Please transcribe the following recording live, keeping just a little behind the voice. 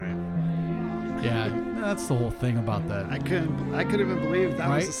Yeah, that's the whole thing about that. I couldn't even believe that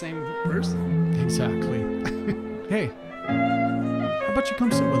was the same person. Exactly. Hey, how about you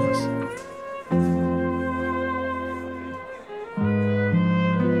come sit with us?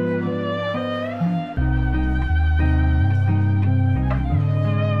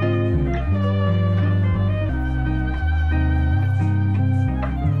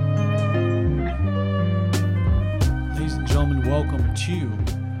 Ladies and gentlemen, welcome to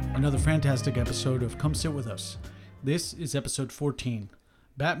another fantastic episode of Come Sit With Us. This is episode 14.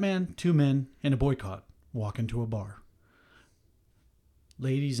 Batman, two men, and a boycott walk into a bar.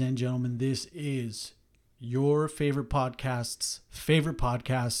 Ladies and gentlemen, this is your favorite podcast's favorite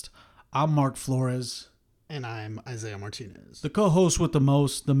podcast. I'm Mark Flores. And I'm Isaiah Martinez. The co-host with the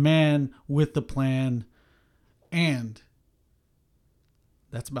most, the man with the plan, and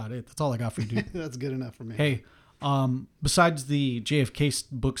that's about it. That's all I got for you, dude. That's good enough for me. Hey, besides the JFK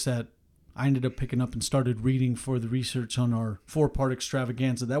books that I ended up picking up and started reading for the research on our 4-part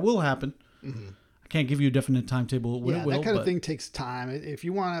extravaganza, that will happen. Mm-hmm. I can't give you a definite timetable when it will. That kind of thing takes time. If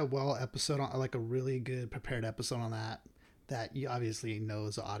you want a episode on, like a really good prepared episode on that you obviously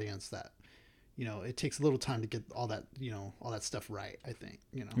knows the audience that, it takes a little time to get all that stuff right. I think,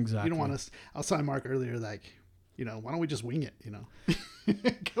 Exactly. You don't want to. I was telling Mark earlier, like, why don't we just wing it?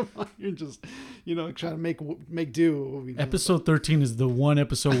 Come on, you're just, try to make do. Episode 13 is the one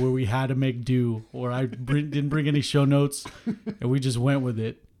episode where we had to make do, or I didn't bring any show notes, and we just went with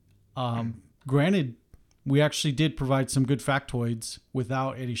it. Granted, we actually did provide some good factoids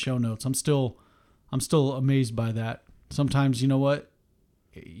without any show notes. I'm still amazed by that. Sometimes, you know what?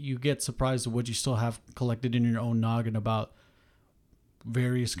 You get surprised at what you still have collected in your own noggin about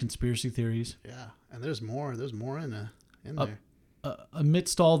various conspiracy theories. Yeah, and there's more in there.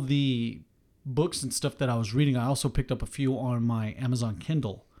 Amidst all the books and stuff that I was reading, I also picked up a few on my Amazon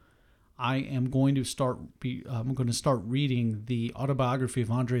Kindle. I am going to start reading the autobiography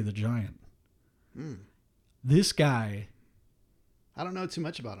of Andre the Giant. This guy, I don't know too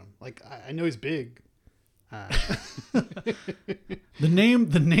much about him. Like, I know he's big. The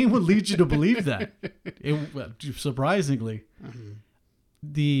name would lead you to believe that. Surprisingly,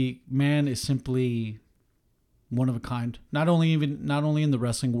 the man is simply one of a kind. Not only in the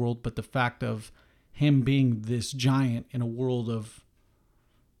wrestling world, but the fact of him being this giant in a world of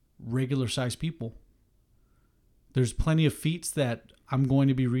regular sized people. There's plenty of feats that I'm going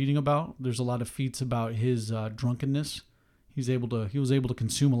to be reading about. There's a lot of feats about his drunkenness. He was able to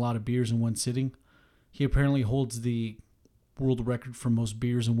consume a lot of beers in one sitting. He apparently holds the world record for most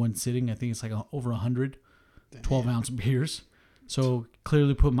beers in one sitting. I think it's like over 100 12-ounce beers. So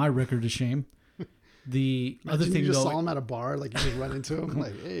clearly put my record to shame. The other thing, you just saw him at a bar, like you just run into him,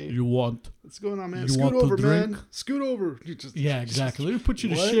 like, "Hey, what's going on, man? Scoot over, man. Scoot over." Exactly. Let me put you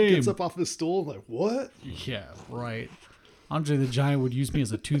to what? shame. Gets up off his stool, like, what? Yeah, right. Andre the Giant would use me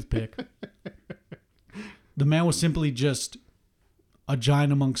as a toothpick. The man was simply just a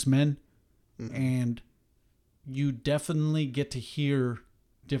giant amongst men, and you definitely get to hear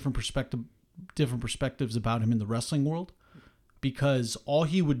different perspectives about him in the wrestling world, because all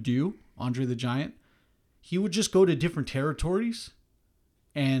he would do, Andre the Giant, he would just go to different territories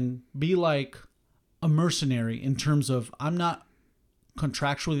and be like a mercenary in terms of, I'm not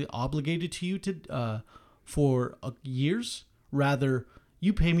contractually obligated to you for years. Rather,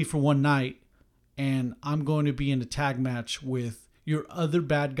 you pay me for one night and I'm going to be in a tag match with your other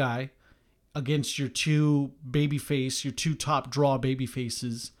bad guy against your two top draw baby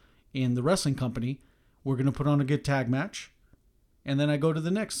faces in the wrestling company. We're going to put on a good tag match. And then I go to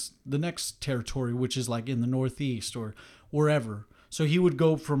the next territory, which is like in the Northeast or wherever. So he would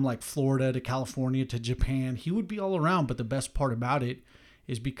go from like Florida to California to Japan. He would be all around. But the best part about it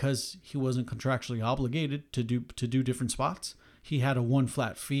is because he wasn't contractually obligated to do different spots. He had a one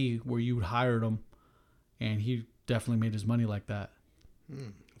flat fee where you would hire him, and he definitely made his money like that.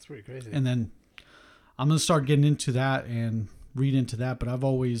 That's pretty crazy. And then I'm going to start getting into that and read into that. But I've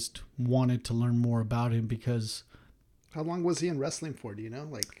always wanted to learn more about him because... How long was he in wrestling for? Do you know?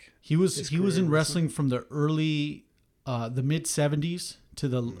 Like, he was in wrestling from the early, the mid 70s to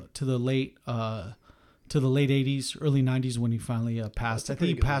the late 80s, early 90s when he finally passed. I think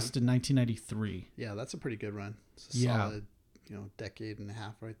he passed in 1993. Yeah, that's a pretty good run. It's a solid, decade and a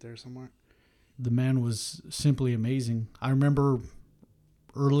half right there somewhere. The man was simply amazing. I remember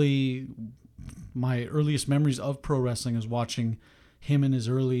my earliest memories of pro wrestling is watching him in his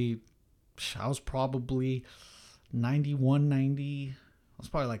early. I was probably 91, 90. I was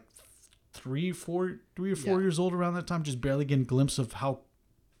probably like 3 or 4 years old around that time, just barely getting a glimpse of how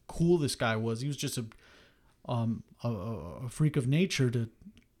cool this guy was. He was just a freak of nature to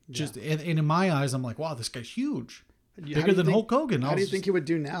Just and in my eyes, I'm like, wow, this guy's huge, How bigger do you than think- Hulk Hogan. How do you think he would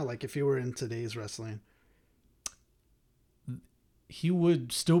do now? Like if he were in today's wrestling? he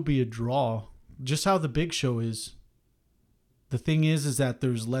would still be a draw? Just how the Big Show is. The thing is that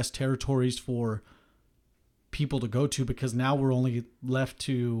there's less territories for people to go to because now we're only left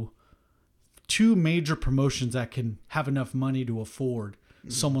to 2 major promotions that can have enough money to afford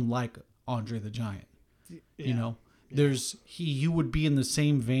someone like Andre the Giant. You know, there's he would be in the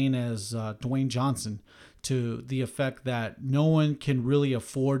same vein as Dwayne Johnson, to the effect that no one can really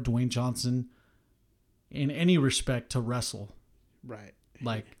afford Dwayne Johnson in any respect to wrestle. Right.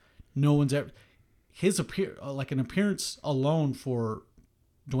 Like no one's ever like an appearance alone for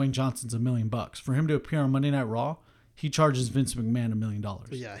Dwayne Johnson's $1 million. For him to appear on Monday Night Raw, he charges Vince McMahon $1 million.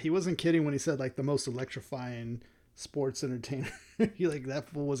 Yeah, he wasn't kidding when he said like the most electrifying sports entertainer. He like that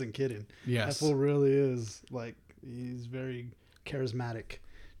fool wasn't kidding. Yes. That fool really is like he's very charismatic.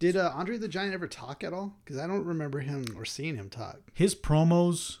 Did Andre the Giant ever talk at all? Because I don't remember him or seeing him talk. His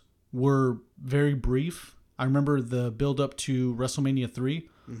promos were very brief. I remember the build up to WrestleMania 3.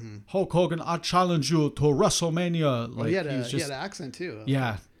 Mm-hmm. Hulk Hogan, I challenge you to WrestleMania. Like He had he's he had an accent too.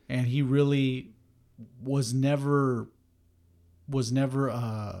 yeah, and he really was never he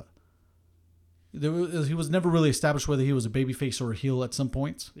was never really established whether he was a babyface or a heel at some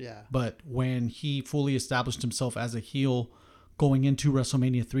points. Yeah. But when he fully established himself as a heel going into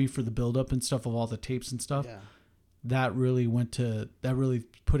WrestleMania 3 for the build up and stuff of all the tapes and stuff, Yeah. that really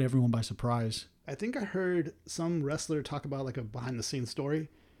put everyone by surprise. I think I heard some wrestler talk about like a behind the scenes story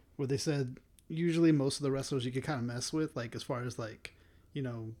where they said usually most of the wrestlers you could kind of mess with, like as far as like, you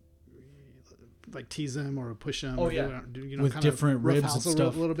know, like tease them or push them. Oh, or yeah. you know, With kind different of ribs roughhouse and a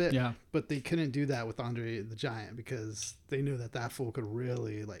stuff. little bit. Yeah. But they couldn't do that with Andre the Giant because they knew that fool could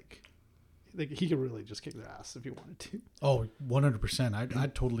really like he could really just kick their ass if he wanted to. Oh, 100%. I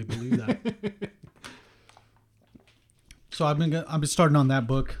totally believe that. So I've been starting on that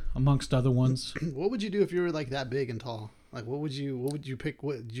book amongst other ones. What would you do if you were like that big and tall? Like what would you pick?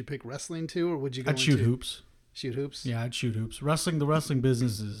 What did you pick wrestling too, or would you go I'd shoot into- hoops. Shoot hoops? Yeah, I'd shoot hoops. The wrestling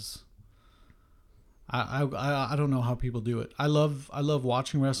business is. I don't know how people do it. I love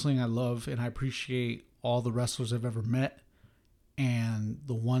watching wrestling. I appreciate all the wrestlers I've ever met, and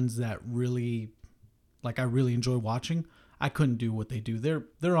the ones that really, like, I really enjoy watching. I couldn't do what they do.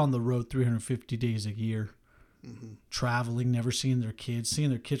 They're on the road 350 days a year, traveling, never seeing their kids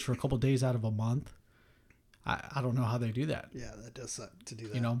for a couple days out of a month. I don't know how they do that. Yeah, that does suck to do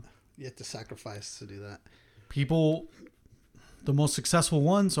that. You know, you have to sacrifice to do that. people, the most successful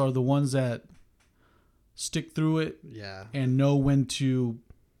ones are the ones that stick through it Yeah. and know when to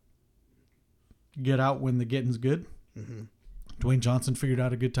get out when the getting's good. Mm-hmm. Dwayne Johnson figured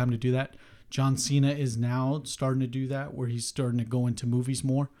out a good time to do that. John Cena is now starting to do that, where he's starting to go into movies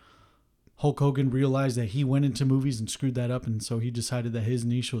more. Hulk Hogan realized that he went into movies and screwed that up, and so he decided that his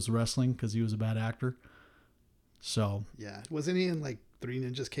niche was wrestling because he was a bad actor. So, Yeah. Wasn't he in like Three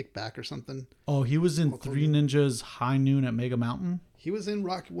Ninjas Kick Back or something? oh, he was in Hulk Three Ninjas High Noon at Mega Mountain. He was in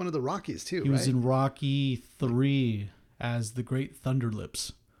one of the Rockies too, He right? was in Rocky 3 as the Great Thunder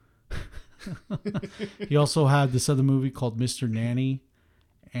Lips. He also had this other movie called Mr. Nanny.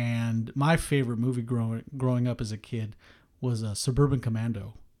 And my favorite movie growing up as a kid was Suburban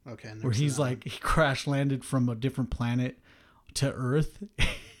Commando, Okay. never where seen he's that like, he crash landed from a different planet to Earth.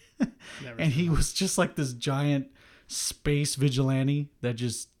 one. Never And seen he was just like this giant space vigilante that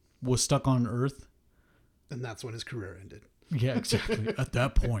just was stuck on Earth. that. And that's when his career ended. Yeah, exactly. At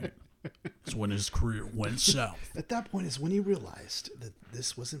that point, that's when his career went south. At that point is when he realized that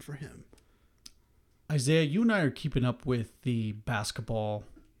this wasn't for him. Isaiah, you and I are keeping up with the basketball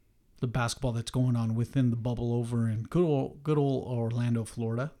that's going on within the bubble over in good old Orlando,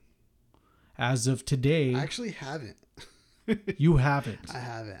 Florida. As of today, I actually haven't. you haven't. I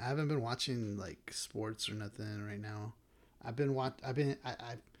haven't been watching like sports or nothing right now. I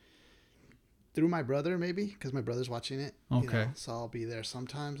through my brother maybe because my brother's watching it. Okay. So I'll be there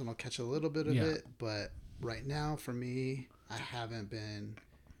sometimes and I'll catch a little bit of Yeah. it. But right now for me, I haven't been.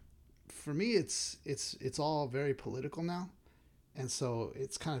 For me, it's all very political now, and so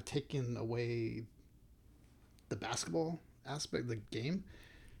it's kind of taken away the basketball aspect of the game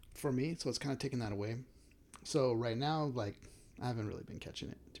for me. So it's kind of taken that away. So right now, like I haven't really been catching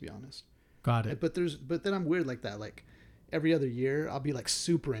it, to be honest. Got it. But then I'm weird like that. Like every other year, I'll be like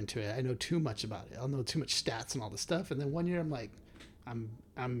super into it. I know too much about it. I'll know too much stats and all this stuff. And then one year, I'm like, I'm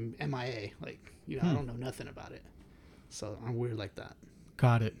MIA. Like I don't know nothing about it. So I'm weird like that.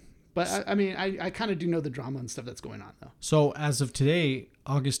 Got it. But I mean, I kind of do know the drama and stuff that's going on though. So as of today,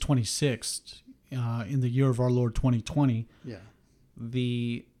 August 26th, in the year of our Lord 2020, Yeah.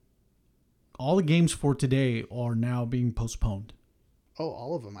 the all the games for today are now being postponed. Oh,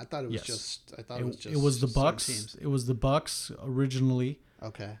 all of them. I thought it was Yes. just. I thought it was just. It was the certain Bucks. teams. It was the Bucks originally,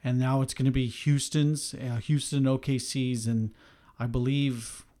 Okay. and now it's going to be Houston, OKC's, and I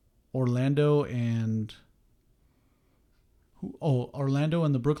believe Orlando and Orlando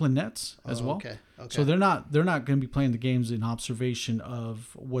and the Brooklyn Nets as well. Okay. Okay. So they're not going to be playing the games in observation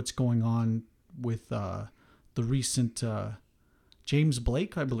of what's going on with the recent James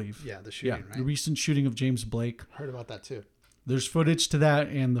Blake, I believe. Yeah, the shooting, the right? recent shooting of James Blake. Heard about that too. There's footage to that,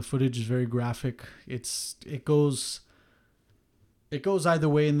 and the footage is very graphic. It goes either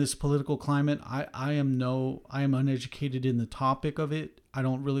way in this political climate. I am uneducated in the topic of it. I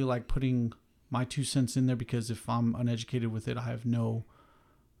don't really like putting my 2 cents in there because if I'm uneducated with it, I have no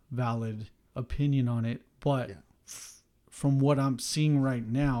valid opinion on it. But Yeah. from what I'm seeing right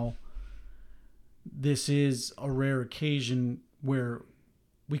now, this is a rare occasion where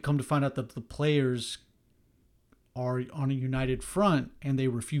we come to find out that the players are on a united front and they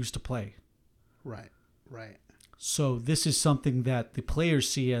refuse to play. Right. Right. So this is something that the players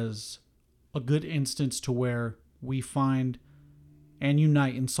see as a good instance to where we find and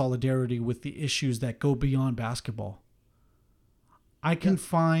unite in solidarity with the issues that go beyond basketball. I can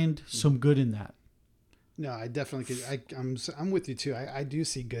find some good in that. No, I definitely could. I'm with you too. I do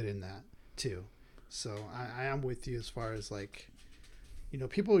see good in that too. So I am with you as far as like,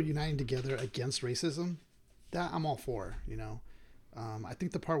 people uniting together against racism. That I'm all for. I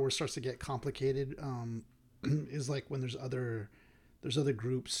think the part where it starts to get complicated is like when there's other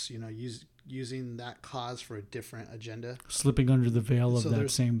groups, using that cause for a different agenda. Slipping under the veil of So that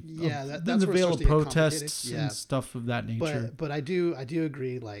there's- same, yeah, of, that's the where it veil starts of to get protests complicated. Yeah. and stuff of that nature. But I do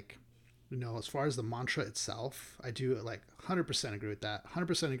agree, like, as far as the mantra itself, I do like 100% agree with that.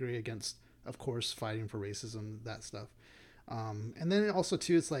 100% agree against, of course, fighting for racism, that stuff. And then also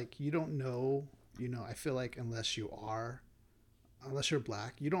too, it's like you don't know, I feel like unless you're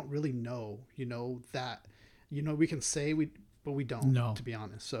black, you don't really know, that, we can say but we don't, No. to be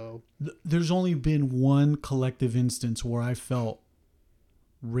honest. So There's only been one collective instance where I felt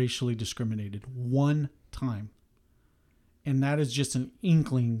racially discriminated. One time. And that is just an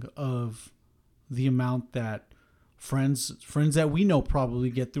inkling of the amount that friends that we know probably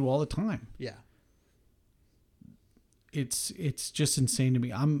get through all the time. yeah, It's just insane to me.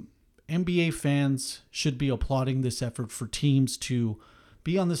 NBA fans should be applauding this effort for teams to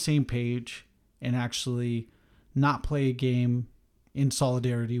be on the same page and actually not play a game in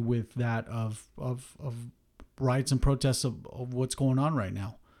solidarity with that of riots and protests of what's going on right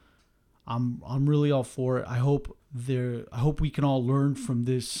now. I'm really all for it. I hope we can all learn from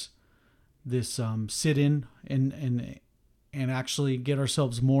this sit-in and actually get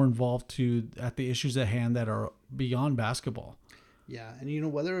ourselves more involved at the issues at hand that are beyond basketball. yeah.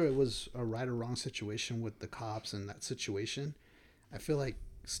 And whether it was a right or wrong situation with the cops and that situation, I feel like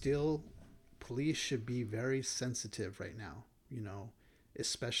still police should be very sensitive right now,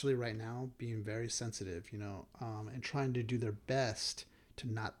 especially right now, being very sensitive, and trying to do their best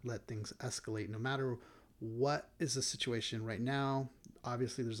to not let things escalate no matter what is the situation right now.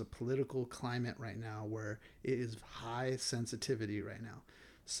 Obviously, there's a political climate right now where it is high sensitivity right now.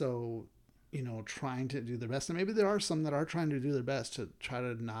 So, trying to do their best. And maybe there are some that are trying to do their best to try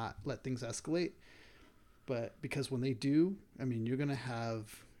to not let things escalate. But because when they do, you're going to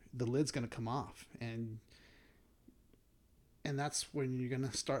have the lid's going to come off. And that's when you're going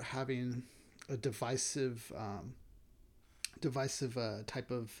to start having a divisive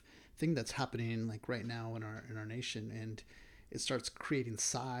type of thing that's happening like right now in our nation, and it starts creating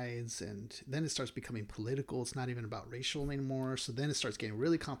sides, and then it starts becoming political. It's not even about racial anymore. So then it starts getting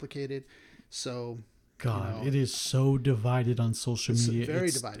really complicated. So God, it is so divided on social media.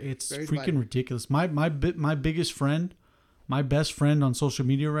 Very divided. It's very freaking divided. ridiculous. My biggest friend, my best friend on social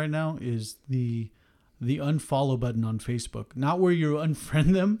media right now is the unfollow button on Facebook. Not where you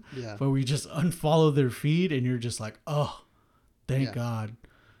unfriend them, Yeah. but we just unfollow their feed, and you're just like, oh, thank Yeah. God.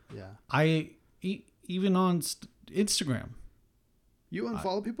 Yeah. Even on Instagram. You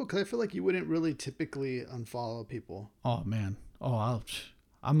unfollow people? Because I feel like you wouldn't really typically unfollow people. Oh man.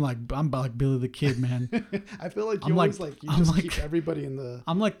 I'm like Billy the Kid, man. I feel like I'm you always like- you I'm just like- keep everybody in the.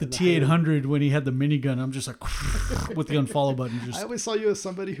 I'm like the in the T800 when he had the minigun. I'm just like with the unfollow button. I Just always saw you as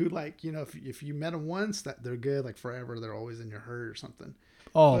somebody who, like, if you met them once, that they're good, like forever, they're always in your herd or something.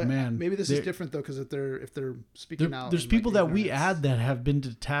 oh But man. maybe this is There- different though, because if they're speaking out, There's in, people like, that we ignorance. add that have been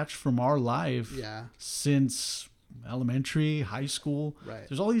detached from our life Yeah, since elementary, high school. right.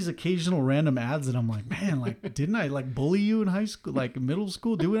 There's all these occasional random ads that I'm like, man, like, didn't I like bully you in high school, like middle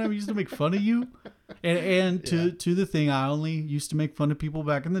school? Didn't I used to make fun of you? And Yeah. to the thing, I only used to make fun of people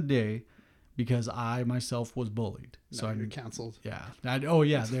back in the day because I myself was bullied. So you're canceled. Yeah.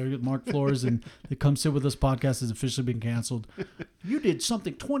 There, Mark Flores and the Come Sit With Us podcast has officially been canceled. You did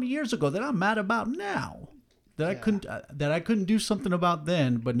something 20 years ago that I'm mad about now. That I couldn't do something about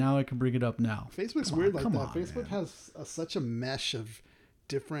then, but now I can bring it up now. Facebook's weird like that. Facebook has such a mesh of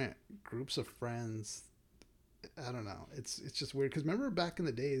different groups of friends. I don't know. It's just weird because remember back in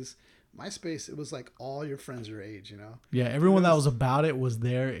the days, MySpace, it was like all your friends your age, you know? Yeah, everyone that was about it was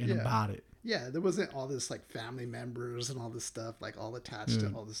there and about it. Yeah, there wasn't all this like family members and all this stuff, like all attached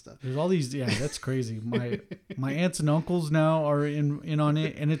to all this stuff. There's all these, that's crazy. My aunts and uncles now are in on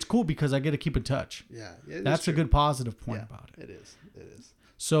it, and it's cool because I get to keep in touch. Yeah, that's a good positive point about it. It is.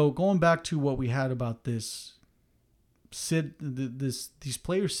 So going back to what we had about these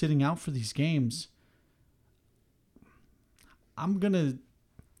players sitting out for these games,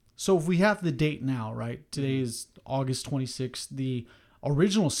 so if we have the date now, right? Today is August 26th. The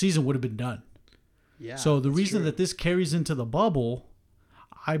original season would have been done. Yeah. So the reason that this carries into the bubble,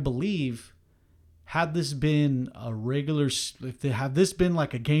 I believe, had this been a regular, if they have this been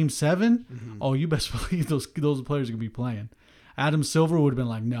like a game 7, oh, you best believe those players are gonna be playing. Adam Silver would have been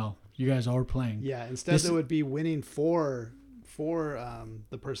like, no, you guys are playing. Yeah. Instead, it would be winning for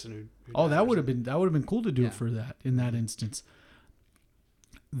the person who that would have been cool to do it for that in that instance.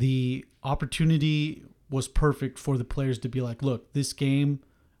 The opportunity was perfect for the players to be like, look, this game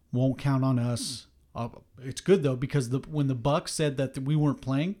won't count on us. It's good though, because when the Bucks said that we weren't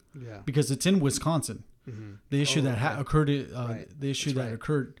playing, because it's in Wisconsin, the issue occurred, the issue that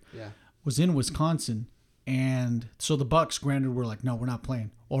occurred was in Wisconsin, and so the Bucks, granted, were like, no, we're not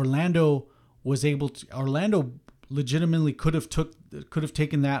playing. Orlando legitimately could have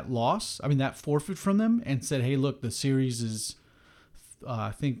taken that loss, that forfeit from them, and said, hey, look, the series is,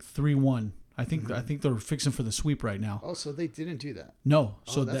 I think 3-1. I think they're fixing for the sweep right now. Oh, so they didn't do that? No.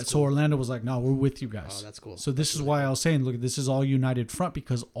 So so Orlando was like, no, we're with you guys. Oh, that's cool. So this is why I was saying, look, this is all united front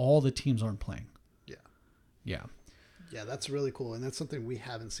because all the teams aren't playing. Yeah. Yeah. Yeah, that's really cool, and that's something we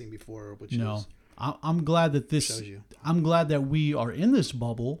haven't seen before. I'm glad that I'm glad that we are in this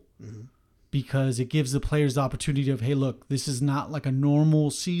bubble because it gives the players the opportunity of, hey, look, this is not like a normal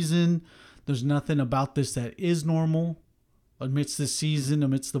season. There's nothing about this that is normal. Amidst this season,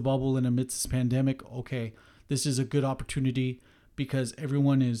 amidst the bubble, and amidst this pandemic, okay, this is a good opportunity because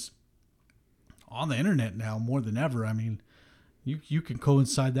everyone is on the internet now more than ever. You can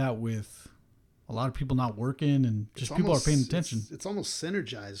coincide that with a lot of people not working and just people are paying attention. It's almost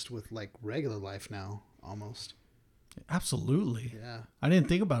synergized with like regular life now, almost. Absolutely. Yeah. I didn't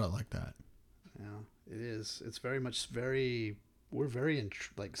think about it like that. Yeah, it is. It's we're very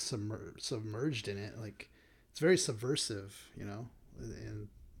submerged in it. Like, it's very subversive, in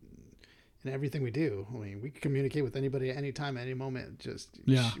everything we do. We can communicate with anybody at any time, at any moment.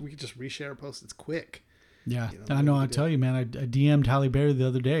 We could just reshare a post. It's quick. Yeah, I know. I tell you, man, I DM'd Halle Berry the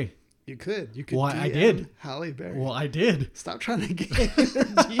other day. You could. Well, I did. Halle Berry. Well, I did. Stop trying to get her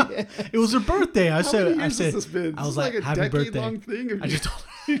DM. It was her birthday. I said, has this been? I was like, a happy birthday. Long thing. I just told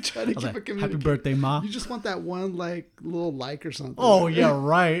you trying to keep a communication. Happy birthday, Ma. You just want that one little like or something. Oh yeah,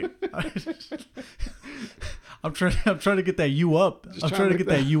 right. I'm trying to get that you up. I'm trying to get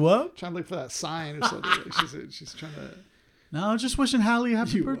that you up. Trying to look for that sign or something. She's trying to. No, I'm just wishing Halle a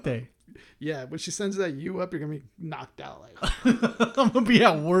happy birthday. Yeah, when she sends that you up, you're gonna be knocked out. I'm gonna be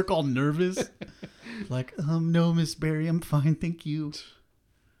at work all nervous. Like, no, Miss Berry, I'm fine, thank you.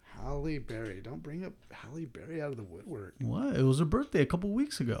 Halle Berry, don't bring up Halle Berry out of the woodwork. What? It was her birthday a couple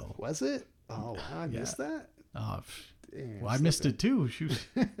weeks ago. Was it? Oh, wow, I missed that. Damn, I missed it too. She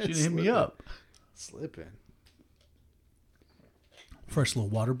didn't hit me up. Slipping. First little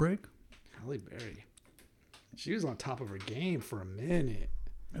water break. Halle Berry. She was on top of her game for a minute.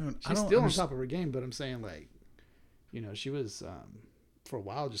 She's still on top of her game, but I'm saying she was for a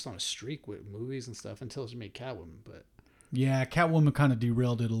while just on a streak with movies and stuff until she made Catwoman. But yeah, Catwoman kind of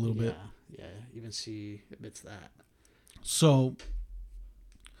derailed it a little bit. Yeah, even she admits that. So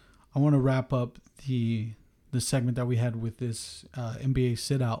I want to wrap up the segment that we had with this NBA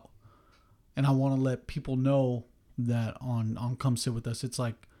sit out, and I want to let people know that on Come Sit With Us, it's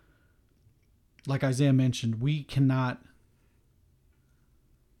like Isaiah mentioned, we cannot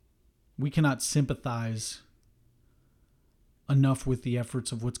sympathize enough with the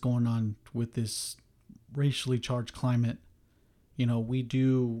efforts of what's going on with this racially charged climate.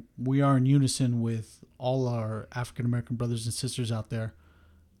 We are in unison with all our African American brothers and sisters out there.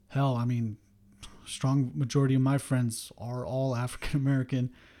 Hell, strong majority of my friends are all African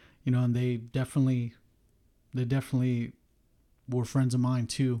American, and they definitely were friends of mine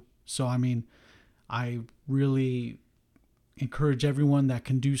too. So I really encourage everyone that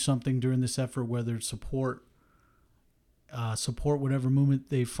can do something during this effort, whether it's support whatever movement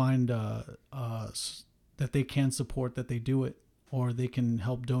they find that they can support, that they do it, or they can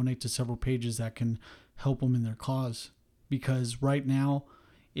help donate to several pages that can help them in their cause. Because right now,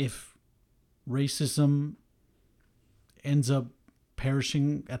 if racism ends up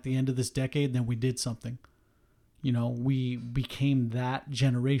perishing at the end of this decade, then we did something. You know, we became that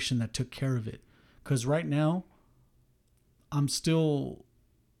generation that took care of it. Because right now, I'm still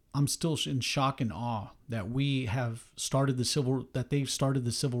in shock and awe that they've started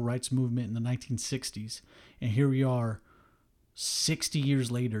the civil rights movement in the 1960s, and here we are 60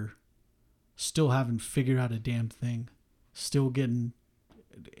 years later, still haven't figured out a damn thing. Still getting,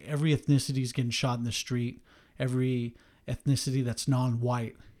 every ethnicity is getting shot in the street, every ethnicity that's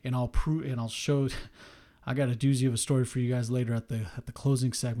non-white, and I'll show. I got a doozy of a story for you guys later at the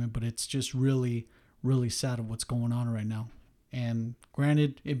closing segment, but it's just really, really sad of what's going on right now. And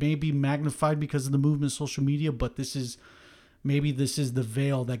granted, it may be magnified because of the movement, social media, but this is the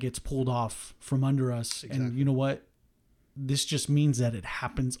veil that gets pulled off from under us. Exactly. And you know what? This just means that it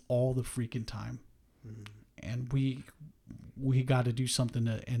happens all the freaking time. Mm-hmm. And we got to do something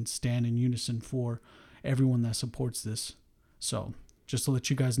and stand in unison for everyone that supports this. So just to let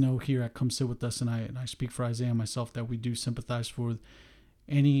you guys know here at Come Sit With Us, and I speak for Isaiah and myself, that we do sympathize for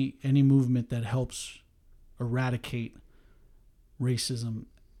any movement that helps eradicate racism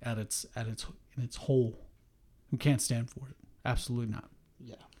in its whole. We can't stand for it. Absolutely not.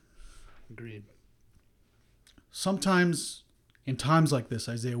 Yeah. Agreed. Sometimes in times like this,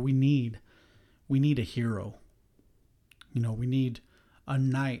 Isaiah, we need a hero. You know, we need a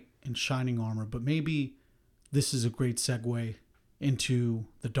knight in shining armor, but maybe this is a great segue into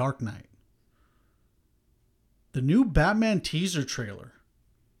The Dark Knight. The new Batman teaser trailer.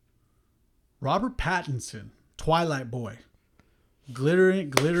 Robert Pattinson, Twilight Boy.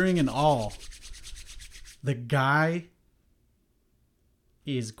 Glittering and all. The guy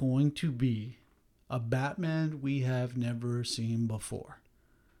is going to be a Batman we have never seen before.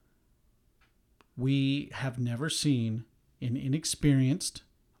 We have never seen an inexperienced,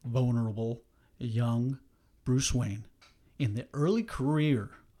 vulnerable, young Bruce Wayne in the early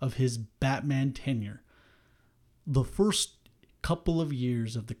career of his Batman tenure. The first couple of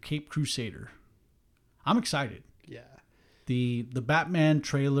years of the Caped Crusader. I'm excited. Yeah. The Batman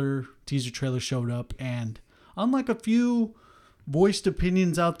teaser trailer showed up, and unlike a few voiced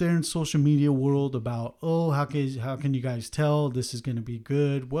opinions out there in social media world about, how can you guys tell this is going to be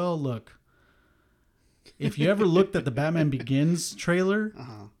good? Well, look, if you ever looked at the Batman Begins trailer,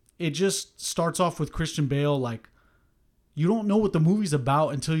 it just starts off with Christian Bale. Like, you don't know what the movie's about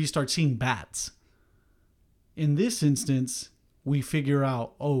until you start seeing bats. In this instance, we figure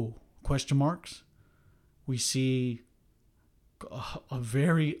out, question marks. We see a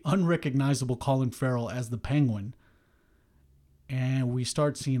very unrecognizable Colin Farrell as the Penguin. And we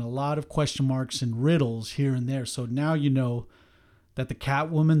start seeing a lot of question marks and riddles here and there. So now you know that the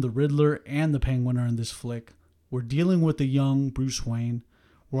Catwoman, the Riddler, and the Penguin are in this flick. We're dealing with a young Bruce Wayne.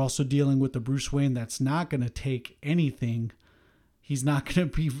 We're also dealing with the Bruce Wayne that's not going to take anything. He's not going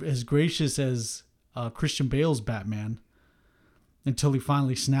to be as gracious as Christian Bale's Batman until he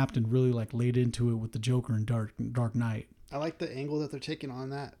finally snapped and really laid into it with the Joker in Dark Knight. I like the angle that they're taking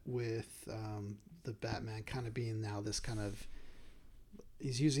on that with the Batman kind of being now this kind of,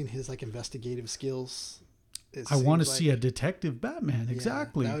 he's using his investigative skills. I want to see a detective Batman. Yeah,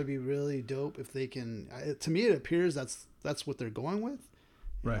 exactly. That would be really dope if they can. To me, it appears that's what they're going with.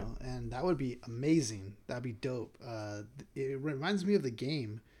 Right. Know? And that would be amazing. That'd be dope. It reminds me of the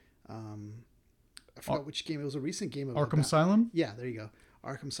game. I forgot which game. It was a recent game. Arkham Asylum? Yeah, there you go.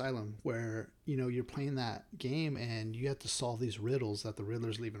 Arkham Asylum, where, you're playing that game and you have to solve these riddles that the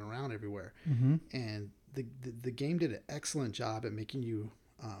Riddler's leaving around everywhere. Mm-hmm. And the game did an excellent job at making you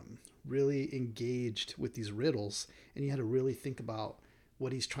really engaged with these riddles, and you had to really think about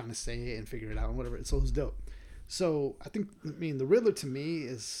what he's trying to say and figure it out and whatever. So it was dope. So the Riddler to me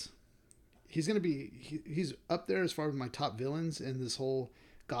he's up there as far as my top villains in this whole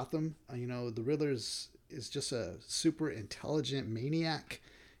Gotham. The Riddler is just a super intelligent maniac,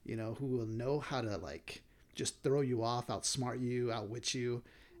 who will know how to just throw you off, outsmart you, outwit you.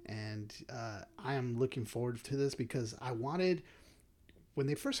 And I am looking forward to this because when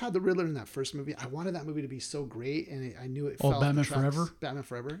they first had the Riddler in that first movie, I wanted that movie to be so great, and I knew it fell off the tracks. Batman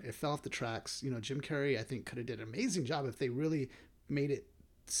Forever. It fell off the tracks. Jim Carrey, I think, could have did an amazing job if they really made it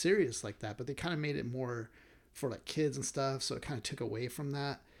serious like that, but they kind of made it more for kids and stuff, so it kind of took away from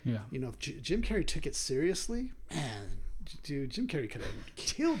that. Yeah. If Jim Carrey took it seriously, man, dude, Jim Carrey could have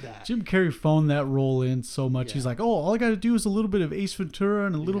killed that. Jim Carrey phoned that role in so much. Yeah. He's like, oh, all I got to do is a little bit of Ace Ventura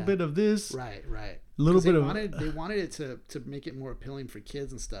and a little bit of this. Right. A little bit They wanted it to make it more appealing for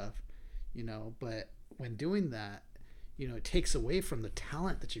kids and stuff, you know. But when doing that, you know, it takes away from the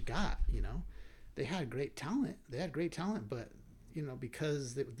talent that you got. You know, they had great talent. But you know,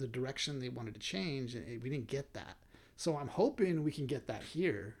 because the direction they wanted to change, we didn't get that. So I'm hoping we can get that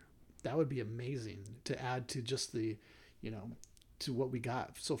here. That would be amazing to add to just the, you know, to what we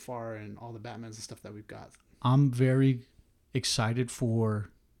got so far and all the Batmans and stuff that we've got. I'm very excited for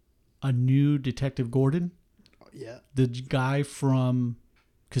a new Detective Gordon. Yeah. The guy from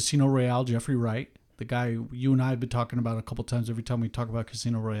Casino Royale, Jeffrey Wright, the guy you and I have been talking about a couple times every time we talk about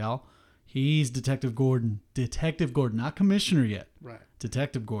Casino Royale. He's Detective Gordon. Detective Gordon, not Commissioner yet. Right.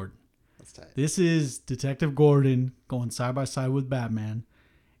 Detective Gordon. That's tight. This is Detective Gordon going side by side with Batman.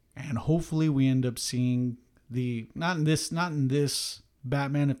 And hopefully we end up seeing not in this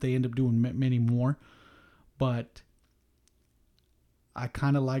Batman if they end up doing many more, but I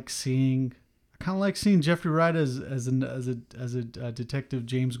kind of like seeing Jeffrey Wright as a Detective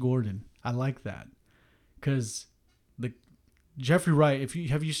James Gordon. I like that because the Jeffrey Wright. If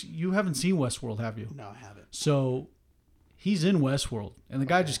you haven't seen Westworld, have you? No, I haven't. So he's in Westworld, and the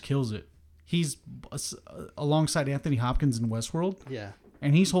guy just kills it. He's alongside Anthony Hopkins in Westworld. Yeah.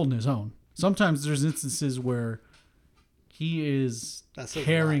 And he's holding his own. Sometimes there's instances where he is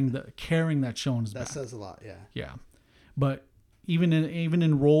carrying that show on his back. That says a lot, yeah. Yeah, but even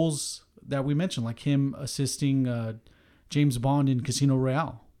in roles that we mentioned, like him assisting James Bond in Casino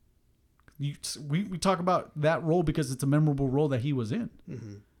Royale, we talk about that role because it's a memorable role that he was in.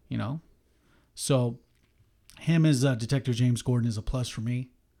 Mm-hmm. You know, so him as Detective James Gordon is a plus for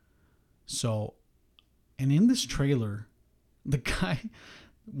me. So, and in this trailer,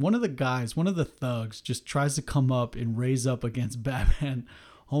 one of the thugs just tries to come up and raise up against Batman.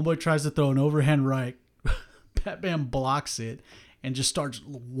 Homeboy tries to throw an overhand right. Batman blocks it and just starts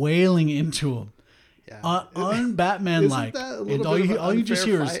wailing into him. Yeah. Un-Batman like. And all you just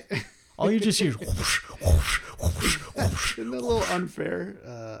hear is whoosh, whoosh, whoosh, whoosh. Isn't that a little unfair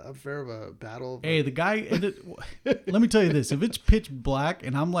of a battle? Hey, the guy. Let me tell you this: if it's pitch black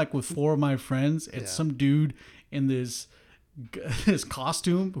and I'm like with four of my friends and some dude in this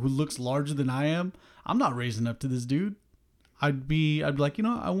costume who looks larger than I am, I'm not raising up to this dude. I'd be like, you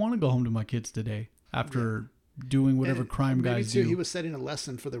know, I want to go home to my kids today after doing whatever crime guys do. He was setting a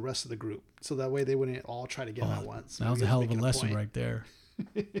lesson for the rest of the group, so that way they wouldn't all try to get him at once. That was a hell of a lesson right there.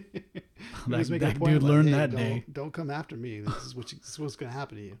 that dude learned that day. Don't come after me. This is what's going to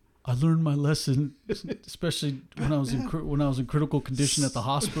happen to you. I learned my lesson, especially when I was in critical condition at the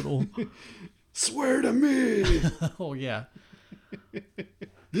hospital. Swear to me. Oh yeah.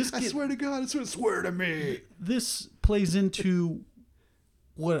 I swear to God, swear to me. This plays into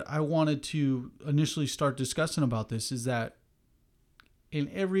what I wanted to initially start discussing about this, is that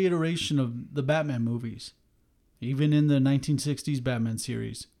in every iteration of the Batman movies, even in the 1960s Batman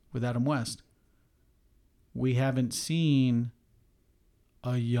series with Adam West, we haven't seen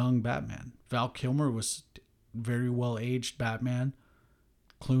a young Batman. Val Kilmer was very well-aged Batman.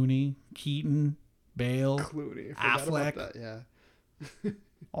 Clooney, Keaton, Bale, Affleck. That, yeah.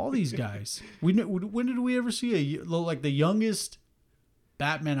 All these guys. When did we ever see the youngest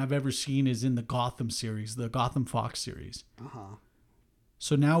Batman I've ever seen is in the Gotham series, the Gotham Fox series. Uh-huh.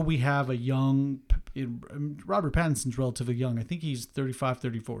 So now we have a young Robert Pattinson's relatively young. I think he's 35,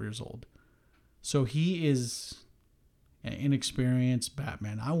 34 years old. So he is an inexperienced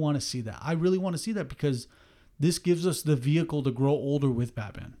Batman. I want to see that. I really want to see that because this gives us the vehicle to grow older with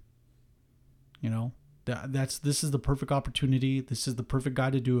Batman. You know, this is the perfect opportunity. This is the perfect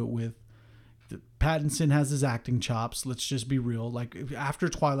guy to do it with. Pattinson has his acting chops. Let's just be real. Like after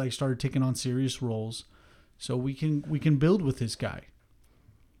Twilight, he started taking on serious roles, so we can build with this guy.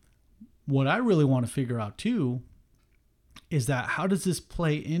 What I really want to figure out too is that how does this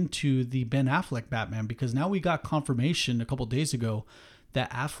play into the Ben Affleck Batman? Because now we got confirmation a couple days ago that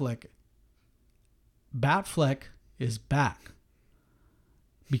Batfleck is back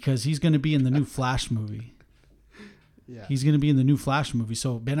because he's going to be in the new Flash movie. Yeah. He's going to be in the new Flash movie.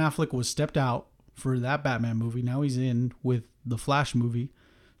 So Ben Affleck was stepped out for that Batman movie. Now he's in with the Flash movie.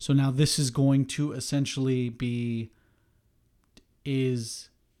 So now this is going to essentially be, is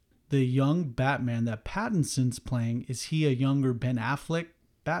the young Batman that Pattinson's playing, is he a younger Ben Affleck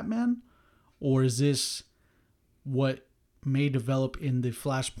Batman? Or is this what may develop in the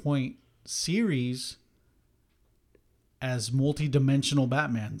Flashpoint series as multi-dimensional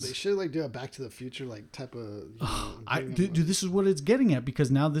Batmans. They should like do a Back to the Future like type of. Dude, this is what it's getting at, because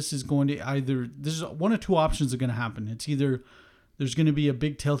now this is going to either, this is one of two options are going to happen. It's either there's going to be a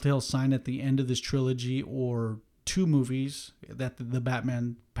big telltale sign at the end of this trilogy, or two movies that the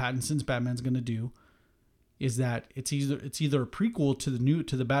Batman, Pattinson's Batman's going to do, is that it's either a prequel to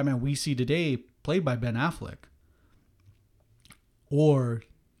the Batman we see today, played by Ben Affleck, or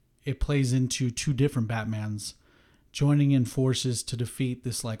it plays into two different Batmans joining in forces to defeat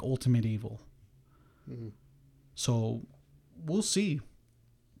this like ultimate evil. Mm-hmm. So we'll see.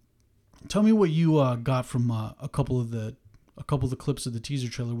 Tell me what you got from a couple of the clips of the teaser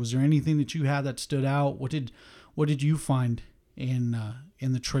trailer. Was there anything that you had that stood out? What did you find in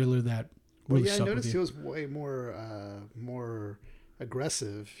the trailer that really stuck with you? I noticed he was way more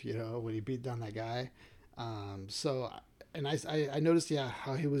aggressive, when he beat down that guy. I noticed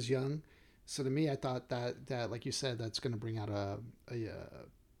how he was young. So to me, I thought that like you said, that's going to bring out a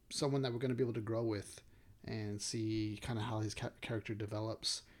someone that we're going to be able to grow with and see kind of how his character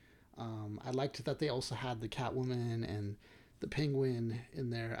develops. I liked that they also had the Catwoman and the Penguin in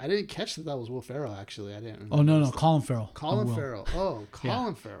there. I didn't catch that was Will Ferrell, actually. I didn't. Oh no, Colin Farrell. Colin Farrell. Oh,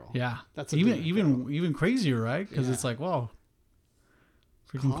 Colin Farrell. Yeah, that's even crazier, right? Because it's like, wow,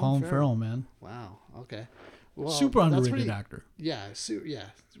 freaking Colin Farrell, man. Wow. Okay. Well, super underrated actor. Yeah. Yeah.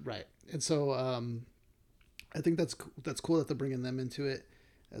 Right. And so I think that's cool that they're bringing them into it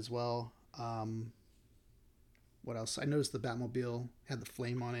as well. What else? I noticed the Batmobile had the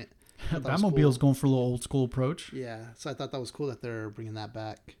flame on it. Batmobile's going for a little old school approach. Yeah. So I thought that was cool that they're bringing that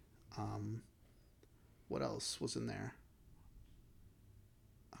back. What else was in there?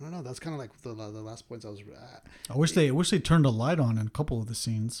 I don't know. That's kind of like the last points I was at. I wish they turned a light on in a couple of the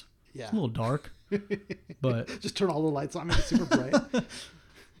scenes. Yeah. It's a little dark. But just turn all the lights on, make it super bright.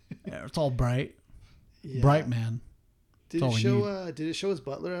 Yeah, it's all bright. Yeah. Bright, man. Did it show his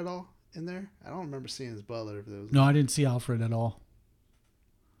butler at all in there? I don't remember seeing his butler. If there was. No, I didn't see Alfred at all.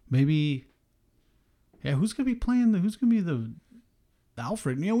 Maybe. Yeah, who's gonna be the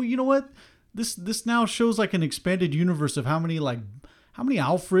Alfred? You know what? This now shows like an expanded universe of how many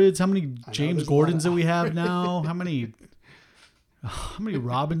Alfreds, how many James Gordons that we have now, how many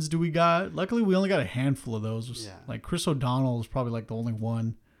Robins do we got? Luckily, we only got a handful of those. Yeah. Like Chris O'Donnell is probably like the only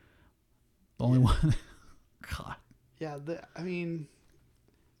one. One. God. Yeah,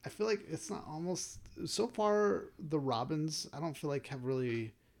 I feel like it's not almost so far. The Robins, I don't feel like have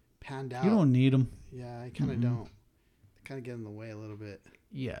really panned out. You don't need them. Yeah, I kind of don't. They kind of get in the way a little bit.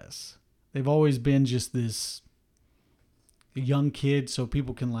 Yes, they've always been just this young kid, so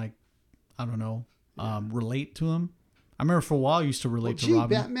people can relate to them. I remember for a while I used to relate to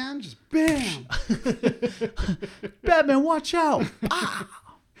Robin. Batman, just bam. Batman, watch out! Ah!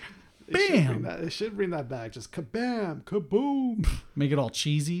 Bam! They should bring that back. Just kabam, kaboom. Make it all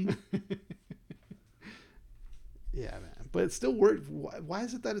cheesy. Yeah, man. But it still worked. Why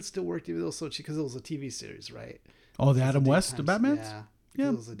is it that it still worked even though so cheap? Because it was a TV series, right? Oh, the Adam West, the Batman?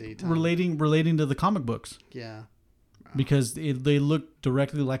 Yeah. It was a daytime. Relating to the comic books. Yeah. Because they look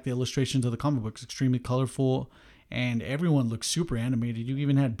directly like the illustrations of the comic books. Extremely colorful. And everyone looks super animated. You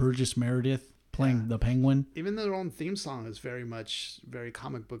even had Burgess Meredith playing the Penguin. Even their own theme song is very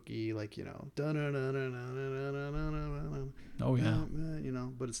comic booky, like, oh yeah,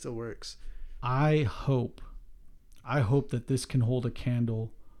 but it still works. I hope that this can hold a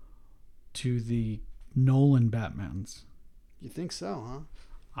candle to the Nolan Batmans. You think so, huh?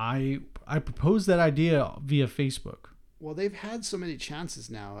 I proposed that idea via Facebook. Well, they've had so many chances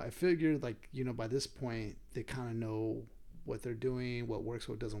now. I figured, by this point, they kind of know what they're doing, what works,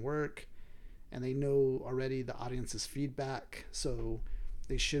 what doesn't work. And they know already the audience's feedback. So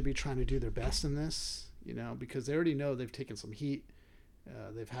they should be trying to do their best in this, because they already know they've taken some heat.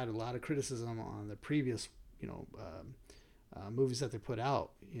 They've had a lot of criticism on the previous, movies that they put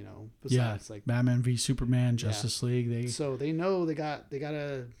out, besides Batman v Superman, Justice League. So they know they got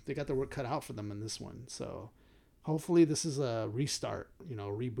their work cut out for them in this one. So hopefully this is a restart,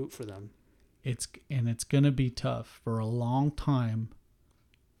 reboot for them. It's going to be tough. For a long time,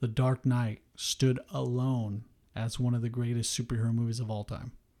 The Dark Knight stood alone as one of the greatest superhero movies of all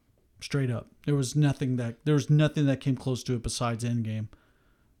time. Straight up. There was nothing that came close to it besides Endgame.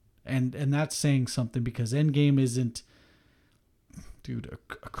 And that's saying something, because Endgame isn't, dude, a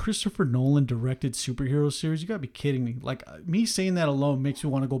Christopher Nolan directed superhero series. You gotta be kidding me. Like, me saying that alone makes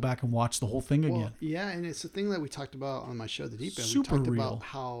me want to go back and watch the whole thing again. Yeah, and it's the thing that we talked about on my show, The Deep End. Super we talked real. About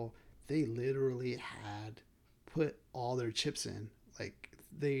how they literally had put all their chips in. Like,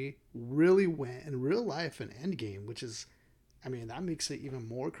 they really went in real life in Endgame, which is I mean, that makes it even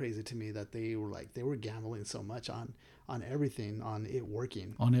more crazy to me that they were gambling so much on everything, on it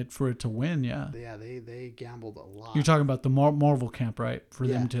working. On it for it to win, yeah. Yeah, they gambled a lot. You're talking about the Marvel camp, right? For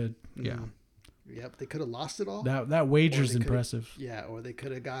them to, yeah. Mm-hmm. Yep, they could have lost it all. That wager's impressive. Yeah, or they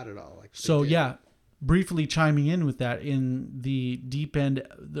could have got it all. So yeah, briefly chiming in with that, in the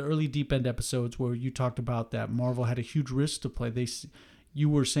early deep end episodes where you talked about that Marvel had a huge risk to play, you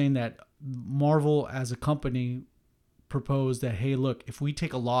were saying that Marvel as a company proposed that, hey, look, if we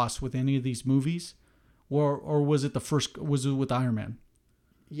take a loss with any of these movies, or was it with Iron Man?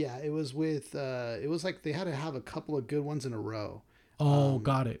 Yeah, it was with it was like they had to have a couple of good ones in a row. Oh,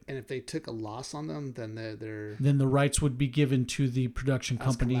 got it. And if they took a loss on them, then then the rights would be given to the production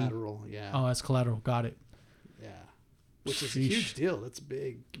company. As collateral, yeah. Oh, as collateral. Got it. Yeah, which is a huge deal. That's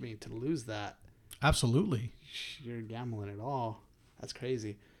big. I mean, to lose that, absolutely, you're gambling it all. That's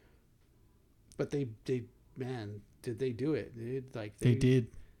crazy. But they man, did they do it? Dude? Like they did.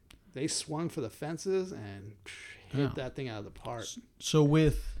 They swung for the fences and hit that thing out of the park. So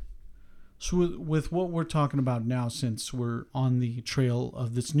with what we're talking about now, since we're on the trail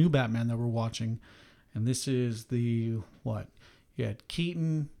of this new Batman that we're watching, and this is the what? You had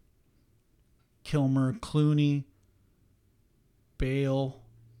Keaton, Kilmer, Clooney, Bale,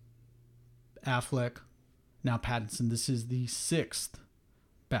 Affleck, now Pattinson. This is the 6th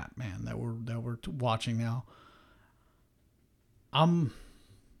Batman that we're watching now.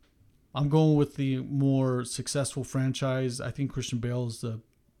 I'm going with the more successful franchise. I think Christian Bale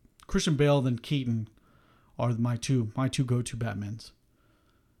then Keaton are my two go-to Batmans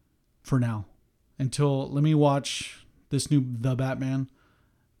for now. Let me watch the Batman.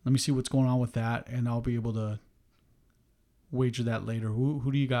 Let me see what's going on with that, and I'll be able to wager that later.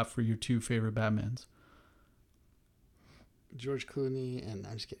 Who do you got for your 2 favorite Batmans? George Clooney and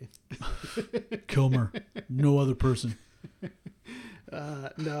I'm just kidding. Kilmer. No other person.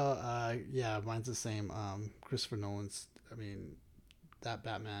 Yeah, mine's the same. Christopher Nolan's. I mean, that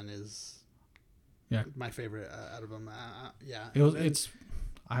Batman is my favorite out of them.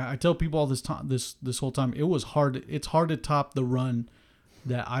 I tell people all this time, this whole time, it was hard. It's hard to top the run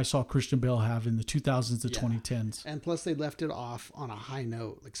that I saw Christian Bale have in the 2000s to 2010s. And plus, they left it off on a high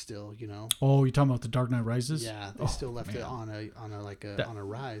note, like still, you know. Oh, you're talking about The Dark Knight Rises? Yeah, they still left it on a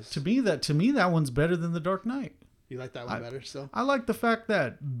rise. To me, that one's better than The Dark Knight. You like that one better still? I like the fact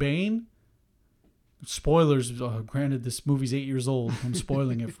that Bane. Spoilers. Granted, this movie's 8 years old. I'm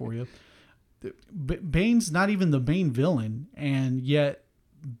spoiling it for you. Bane's not even the main villain, and yet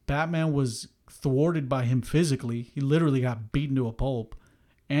Batman was thwarted by him physically. He literally got beaten to a pulp,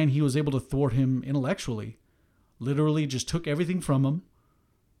 and he was able to thwart him intellectually. Literally just took everything from him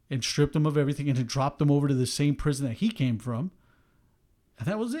and stripped him of everything and dropped him over to the same prison that he came from. And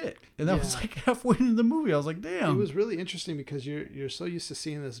that was it. And that was like halfway into the movie. I was like, damn. It was really interesting because you're so used to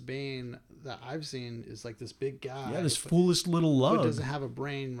seeing this Bane that I've seen is like this big guy. Yeah, this foolish little lug. But doesn't have a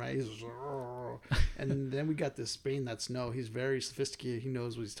brain, right? And then we got this Bane he's very sophisticated. He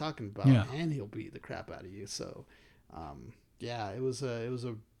knows what he's talking about. Yeah. And he'll beat the crap out of you. So, it was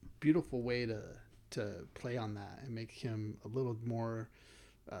a beautiful way to play on that and make him a little more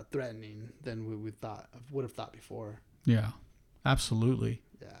threatening than we would have thought before. Yeah. Absolutely.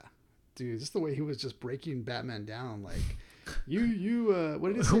 Yeah. Dude, just the way he was just breaking Batman down, like what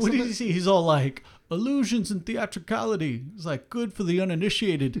did he say? What did he say? He's all like, illusions and theatricality. It's like, good for the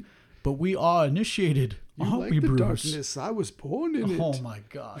uninitiated, but we are initiated. Aren't we, Bruce? Darkness. I was born in it. Oh my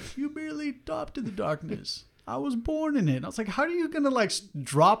God. You merely adopted the darkness. I was born in it. And I was like, how are you going to like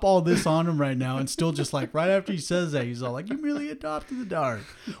drop all this on him right now? And still just like, right after he says that, he's all like, you merely adopted the dark.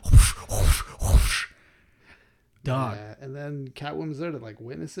 Dog. Yeah, and then Catwoman's there to like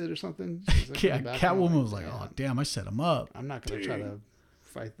witness it or something. Catwoman was like, "Oh damn, I set him up. I'm not gonna try to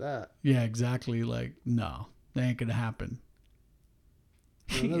fight that." Yeah, exactly. Like, no, that ain't gonna happen.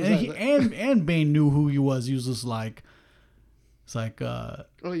 And Bane knew who he was. He was just like, it's like, oh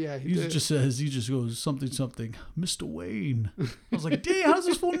yeah, he just goes something, Mr. Wayne. I was like, damn, how does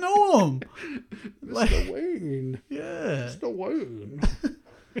this fool know him? Mr. Wayne. Yeah, Mr. Wayne.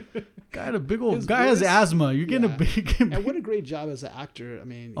 Guy had a big old guy has asthma. You're getting a big. And what a great job as an actor. I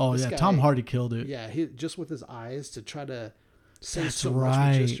mean, Tom Hardy killed it. Yeah, he just with his eyes to try to say so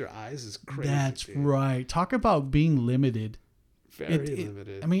much with just your eyes is crazy. That's right. Talk about being limited. Very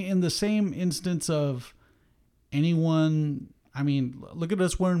limited. I mean, in the same instance of anyone. I mean, look at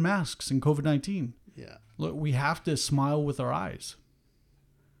us wearing masks in COVID-19. Yeah. Look, we have to smile with our eyes.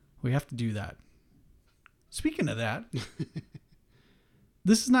 We have to do that. Speaking of that.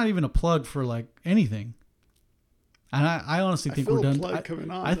 This is not even a plug for like anything. And I honestly think we're done.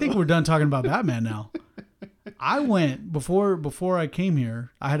 I think we're done talking about Batman now. I went before I came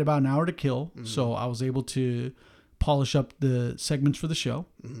here. I had about an hour to kill, so I was able to polish up the segments for the show.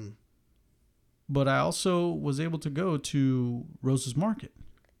 Mm-hmm. But I also was able to go to Rose's Market.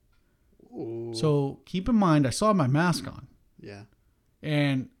 Ooh. So keep in mind, I still have my mask on, Yeah.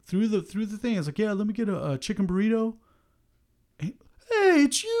 and through the thing, I was like, "Yeah, let me get a chicken burrito." Hey,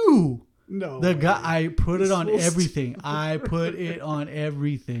 it's you. No. The way. guy, I put it on Supposed to- everything. I put it on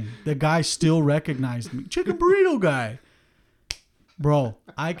everything. The guy still recognized me. Chicken burrito guy. Bro,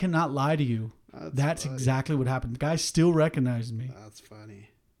 I cannot lie to you. That's funny. exactly what happened. The guy still recognized me. That's funny.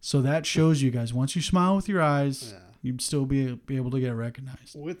 So that shows you guys, once you smile with your eyes, Yeah. you'd still be able to get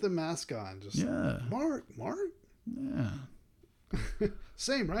recognized. With the mask on, just Yeah. Mark. Yeah.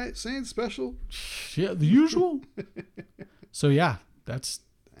 Same, right? Same special. Yeah, the usual. So yeah, that's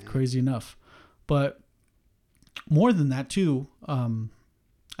crazy enough. But more than that too,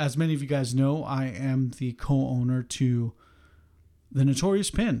 as many of you guys know, I am the co-owner to the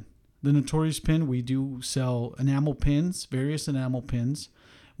Notorious Pin. The Notorious Pin, we do sell enamel pins, various enamel pins,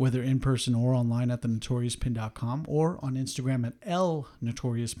 whether in person or online at thenotoriouspin.com or on Instagram at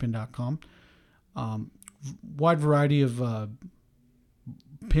lnotoriouspin.com. Wide variety of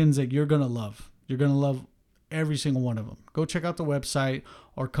pins that you're going to love. You're going to love every single one of them. Go check out the website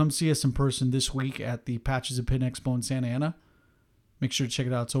or come see us in person this week at the Patches and Pin Expo in Santa Ana. Make sure to check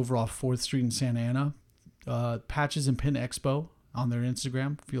it out. It's over off 4th Street in Santa Ana. Patches and Pin Expo on their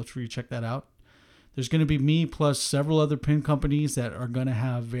Instagram. Feel free to check that out. There's going to be me plus several other pin companies that are going to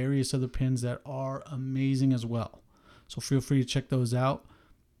have various other pins that are amazing as well. So feel free to check those out.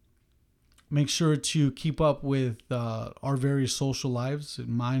 Make sure to keep up with our various social lives.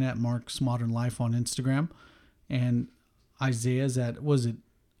 Mine at Mark's Modern Life on Instagram. And Isaiah's at, was it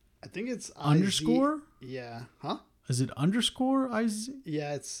I think it's underscore? Yeah. Huh? Is it underscore Isaiah?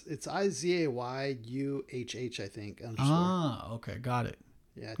 Yeah, it's IZAYUHH, I think. Underscore. Ah, okay. Got it.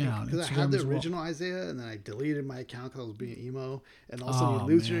 Yeah, Yeah, on because I Instagram had the as well. original Isaiah, and then I deleted my account because I was being emo, and also you Oh,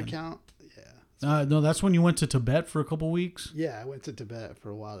 lose your man. account. Yeah, No, that's when you went to Tibet for a couple weeks. yeah. I went to Tibet for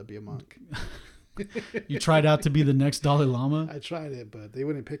a while to be a monk. You tried out to be the next Dalai Lama. I tried it, but they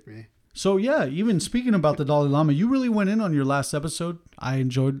wouldn't pick me. So yeah, even speaking about the Dalai Lama, you really went in on your last episode. I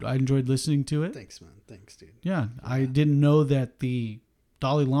enjoyed listening to it. Thanks, man. Thanks, dude. Yeah, I didn't know that the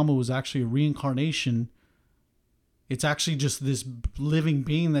Dalai Lama was actually a reincarnation. It's actually just this living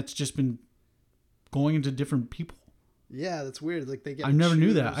being that's just been going into different people. Yeah, that's weird. Like they get. I never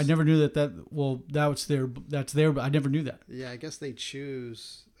knew that. choose- I never knew that. Well, that's there. That's there. But I never knew that. Yeah, I guess they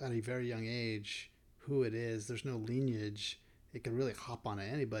choose at a very young age who it is. There's no lineage. It can really hop onto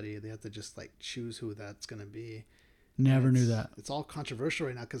anybody. They have to just like choose who that's gonna be. Never knew It's- that. It's all controversial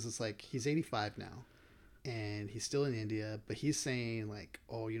right now because it's like he's 85 now, and he's still in India, but he's saying like,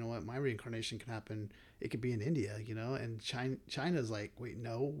 oh, you know what, my reincarnation can happen. It could be in India, you know, and China's like, wait,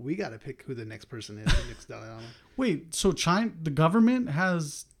 no, we got to pick who the next person is, the next Dalai Lama. Wait, so China, the government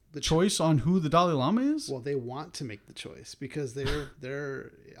has the choice on who the Dalai Lama is? Well, they want to make the choice because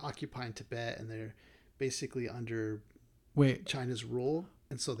they're occupying Tibet and they're basically under Wait, China's rule,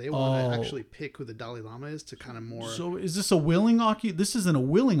 and so they want to Oh. actually pick who the Dalai Lama is to kind of more. so is this a willing This isn't a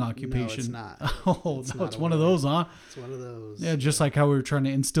willing occupation. No, it's not. Oh, It's no, not it's a one of willing. those, huh? It's one of those. Yeah, just like how we were trying to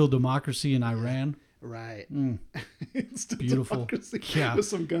instill democracy in Iran. Right. Mm, It's still Beautiful. democracy Yeah. with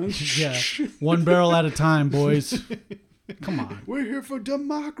some guns. yeah, one barrel at a time, boys. Come on. We're here for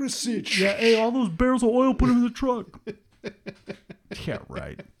democracy. Yeah, hey, all those barrels of oil, put them in the truck. Yeah,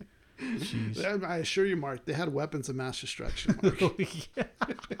 right. Jeez. I assure you, Mark, they had weapons of mass destruction. Mark. Yeah.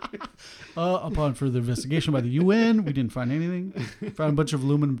 Upon further investigation by the UN, we didn't find anything. Found a bunch of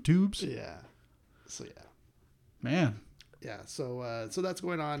aluminum tubes. Yeah. So yeah. Man, Yeah. So that's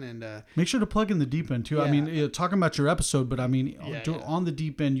going on, and make sure to plug in the deep end too. I Yeah. mean, talking about your episode, but I mean, Yeah, do- yeah. on the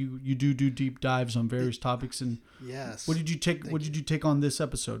deep end, you do deep dives on various topics. And yes. what did you take? What did you take on this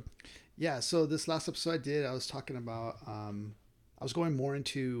episode? Yeah. So this last episode I did, I was talking about. I was going more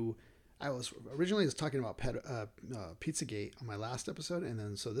into. I was originally talking about Pizzagate on my last episode, and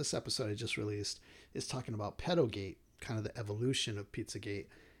then so this episode I just released is talking about Pedogate, kind of the evolution of Pizzagate.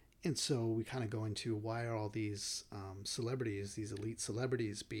 And so we kind of go into why are all these celebrities, these elite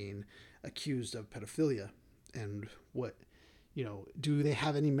celebrities, being accused of pedophilia, and what, you know, do they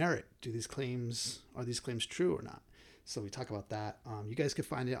have any merit? Are these claims true or not? So we talk about that. You guys can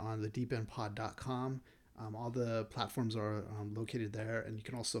find it on thedeependpod.com. All the platforms are located there, and you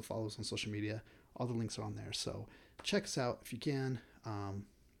can also follow us on social media. All the links are on there. So check us out if you can.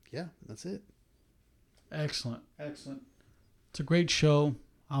 Yeah, that's it. Excellent. It's a great show.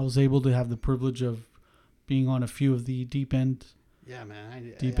 I was able to have the privilege of being on a few of the deep end Yeah,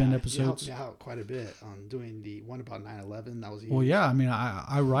 man. Deep end You episodes. helped me out quite a bit on doing the one about 9/11. That was huge. Well, yeah. I mean,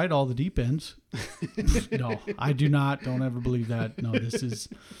 I write all the deep ends. No, I do not. Don't ever believe that. No, this is.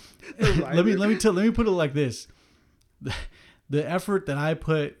 let me put it like this: the effort that I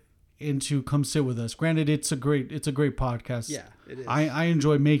put into Come Sit With Us. Granted, it's a great podcast. Yeah, it is. I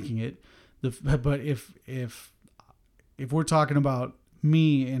enjoy making it. But if we're talking about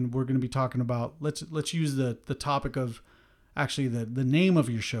me and we're going to be talking about let's use the topic of actually the name of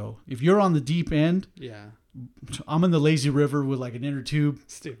your show. If you're on the deep end, yeah, I'm in the lazy river with like an inner tube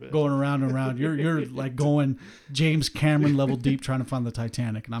stupid going around and around. You're like going James Cameron level deep trying to find the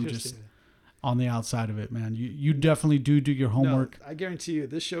Titanic, and I'm just on the outside of it, man. You definitely do your homework. No, I guarantee you,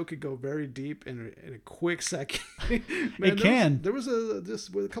 this show could go very deep in a quick second. Man, it can. There was a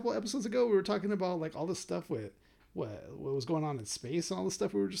couple episodes ago we were talking about like all this stuff with what was going on in space and all the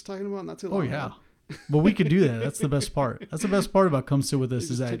stuff we were just talking about not too long ago. Oh yeah. But we could do that. That's the best part. That's the best part about Come Sit With Us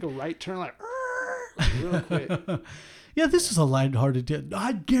is that take a right turn like real quick. Yeah, this is a lighthearted.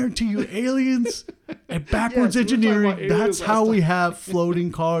 I guarantee you, aliens and backwards Yes, we were talking about engineering. aliens That's how last we time. have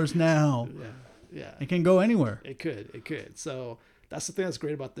floating cars now. Yeah. It can go anywhere. It could. So that's the thing that's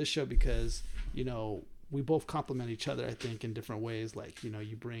great about this show because, you know, we both complement each other, I think, in different ways. Like, you know,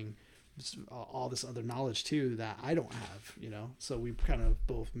 you bring all this other knowledge too that I don't have, you know. So we kind of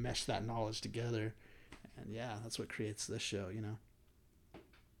both mesh that knowledge together. And yeah, that's what creates this show, you know.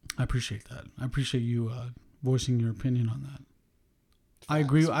 I appreciate that. I appreciate you voicing your opinion on that.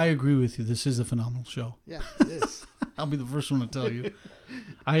 Facts. I agree with you. This is a phenomenal show. Yeah, it is. I'll be the first one to tell you.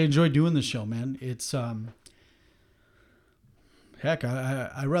 I enjoy doing the show, man. It's heck,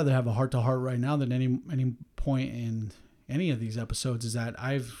 I rather have a heart to heart right now than any point in any of these episodes. Is that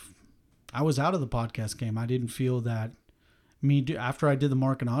I was out of the podcast game. I didn't feel that after I did the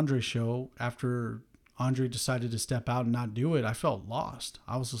Mark and Andre show, after Andre decided to step out and not do it, I felt lost.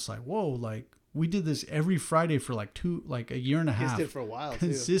 I was just like, whoa, like we did this every Friday for like a year and a half. Did for a while too.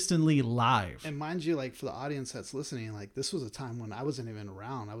 Consistently live. And mind you, like for the audience that's listening, like this was a time when I wasn't even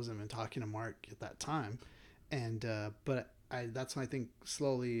around. I wasn't even talking to Mark at that time. And but that's when I think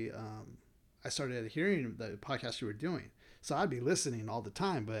slowly I started hearing the podcast you were doing. So I'd be listening all the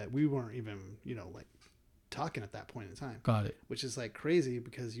time, but we weren't even, you know, like talking at that point in time. Got it. Which is like crazy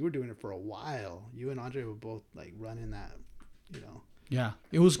because you were doing it for a while. You and Andre were both like running that, you know. Yeah,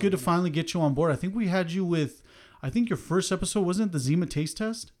 it was good to finally get you on board. I think we had you with, I think your first episode, wasn't it the Zima taste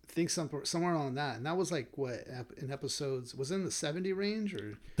test? I think somewhere on that. And that was like what, in episodes, was it in the 70 range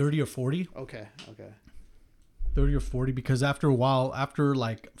or? 30 or 40. Okay. 30 or 40, because after a while, after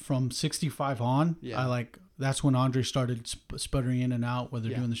like from 65 on, yeah. That's when Andre started sputtering in and out, whether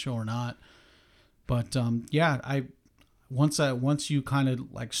doing the show or not. But once you kind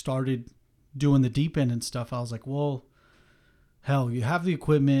of like started doing the deep end and stuff, I was like, well, hell, you have the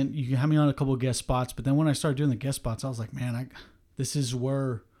equipment, you can have me on a couple of guest spots. But then when I started doing the guest spots, I was like, man, this is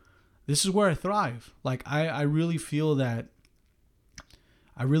where I thrive. Like I really feel that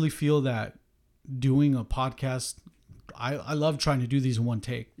doing a podcast, I love trying to do these in one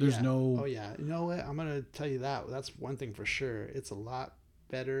take. There's no. Oh yeah, you know what? I'm gonna tell you that's one thing for sure. It's a lot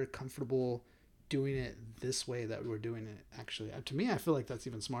better, comfortable doing it this way that we're doing it. Actually, to me, I feel like that's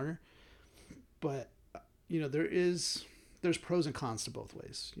even smarter. But you know, there's pros and cons to both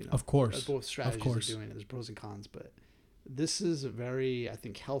ways. You know, of course, both strategies of doing it. There's pros and cons, but this is very, I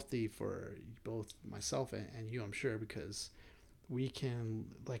think, healthy for both myself and you. I'm sure because we can,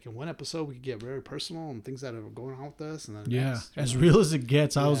 like in one episode, we could get very personal and things that are going on with us, and then as real as it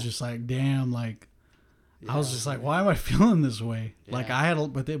gets. I was just like, damn, like. I was just like, why am I feeling this way? Yeah. Like I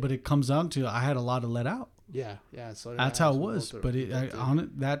had, but it comes down to I had a lot to let out. Yeah. So that's how it was. But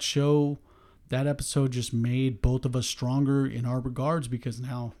that show, that episode just made both of us stronger in our regards because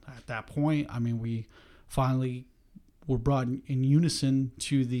now at that point, I mean, we finally were brought in unison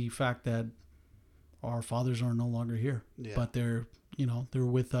to the fact that our fathers are no longer here, but they're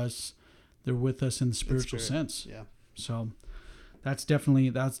with us. They're with us in the spiritual sense. Yeah. So. That's definitely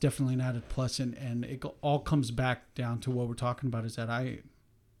an added plus, and it all comes back down to what we're talking about is that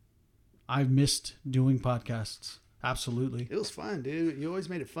I've missed doing podcasts. Absolutely. It was fun, dude. You always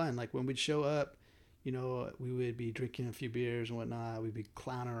made it fun. Like when we'd show up, you know, we would be drinking a few beers and whatnot. We'd be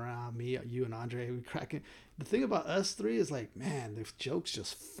clowning around, me, you, and Andre. We'd cracking. The thing about us three is like, man, the jokes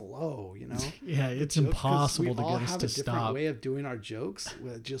just flow, you know? Yeah, it's impossible to get us to stop. We all have a different way of doing our jokes.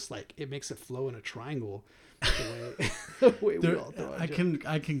 With just like it makes it flow in a triangle. The way we all throw I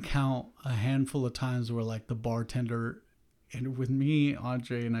can count a handful of times where like the bartender, and with me,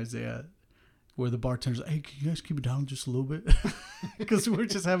 Andre, and Isaiah, where the bartender's like, hey, can you guys keep it down just a little bit? Because we're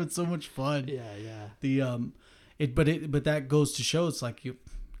just having so much fun. Yeah. But that goes to show it's like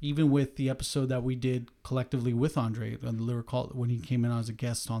even with the episode that we did collectively with Andre on the lyrical when he came in as a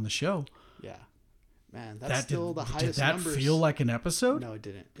guest on the show. Yeah. Man, that's still the highest Did that numbers. feel like an episode? No, it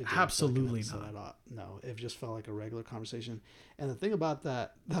didn't. It didn't Absolutely feel like an episode not. at all. No, it just felt like a regular conversation. And the thing about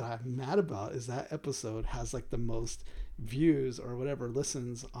that I'm mad about is that episode has like the most views or whatever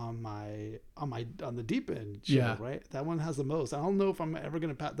listens on the Deep End show, Yeah. right? That one has the most. I don't know if I'm ever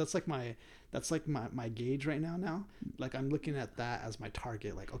gonna pass. That's like my gauge right now. Like I'm looking at that as my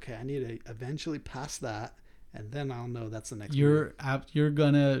target. Like, okay, I need to eventually pass that. And then I'll know that's the next. You're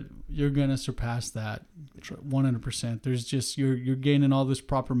gonna surpass that 100%. There's just you're gaining all this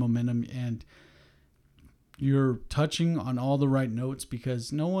proper momentum and you're touching on all the right notes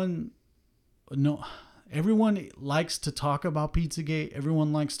because everyone likes to talk about Pizzagate.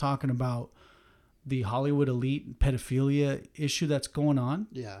 Everyone likes talking about the Hollywood elite pedophilia issue that's going on.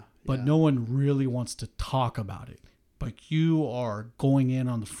 Yeah. But no one really wants to talk about it. But you are going in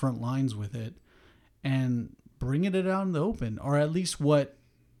on the front lines with it and bringing it out in the open, or at least what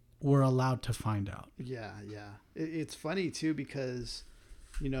we're allowed to find out. Yeah. It's funny too because,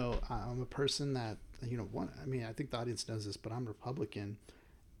 I'm a person that, I think the audience knows this, but I'm Republican.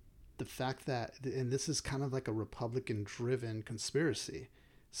 The fact that, and this is kind of like a Republican-driven conspiracy,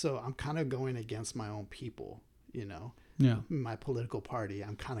 so I'm kind of going against my own people, Yeah. My political party.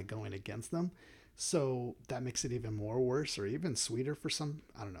 I'm kind of going against them, so that makes it even more worse or even sweeter for some.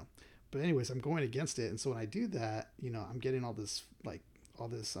 I don't know. But anyways, I'm going against it. And so when I do that, I'm getting all this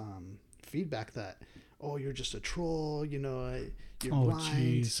feedback that, oh, you're just a troll, you're blind.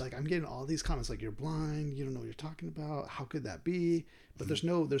 Geez. Like I'm getting all these comments like you're blind, you don't know what you're talking about. How could that be? But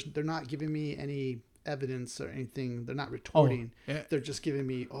they're not giving me any evidence or anything. They're not retorting. Oh, yeah. They're just giving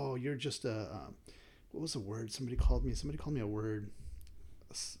me, oh, you're just what was the word? Somebody called me a word.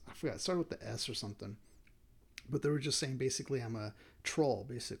 I forgot. It started with the S or something. But they were just saying basically I'm a troll,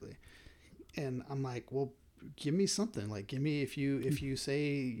 basically. And I'm like, well, give me something. Like, give me if you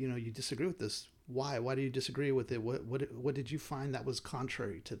say you disagree with this, why do you disagree with it? What did you find that was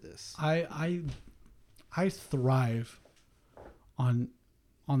contrary to this? I thrive on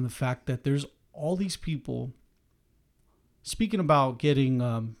the fact that there's all these people. Speaking about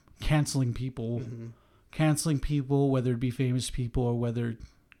getting canceling people, whether it be famous people or whether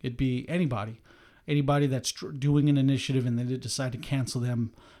it be anybody that's doing an initiative and they decide to cancel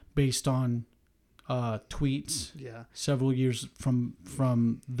them based on tweets several years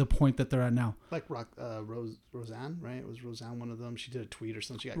from the point that they're at now. Like Roseanne, right? It was Roseanne, one of them. She did a tweet or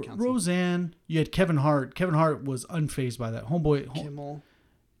something. She got canceled. Roseanne, you had Kevin Hart. Kevin Hart was unfazed by that. Kimmel.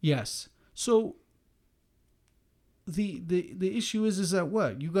 Yes. So the issue is that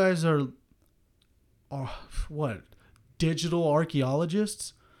what? You guys are what? Digital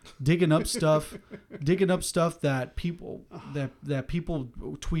archaeologists? digging up stuff that people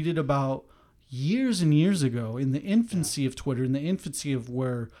tweeted about years and years ago in the infancy of Twitter, in the infancy of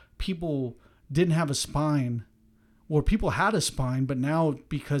where people didn't have a spine, or people had a spine, but now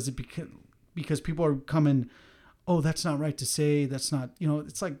because people are coming, oh, that's not right to say, that's not,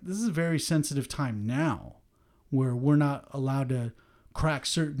 it's like this is a very sensitive time now where we're not allowed to crack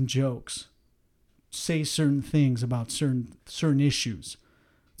certain jokes, say certain things about certain issues.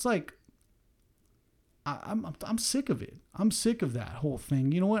 It's like I'm sick of it. I'm sick of that whole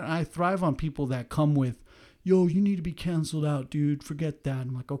thing. You know what? I thrive on people that come with, yo, you need to be canceled out, dude. Forget that.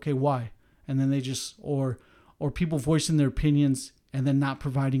 I'm like, okay, why? And then they just or people voicing their opinions and then not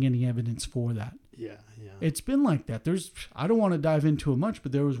providing any evidence for that. Yeah. It's been like that. I don't want to dive into it much,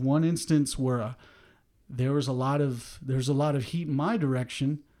 but there was one instance where there's a lot of heat in my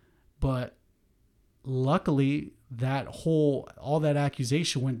direction, but luckily all that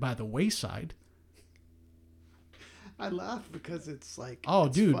accusation went by the wayside. I laugh because it's like,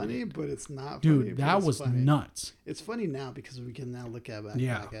 it's funny, but it's not dude, funny. that was funny. Nuts. It's funny now because we can now look back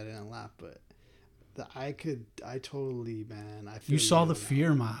at it and laugh, but I totally, man. I feel you saw the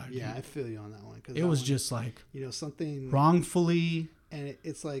fear, man. Yeah, I feel you on that one. It was just like, something wrongfully. And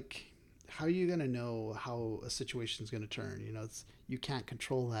it's like, how are you going to know how a situation is going to turn? You can't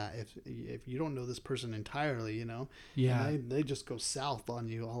control that if you don't know this person entirely, Yeah. And they just go south on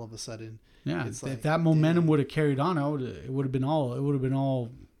you all of a sudden. Yeah. It's if that momentum would have carried on, it would have been all,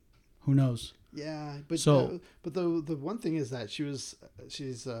 who knows? Yeah. But the one thing is that she's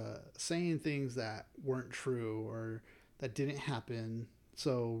saying things that weren't true or that didn't happen.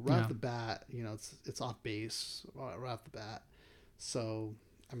 So right off the bat, it's off base right off the bat. So,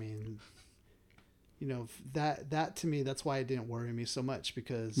 I mean, that to me, that's why it didn't worry me so much,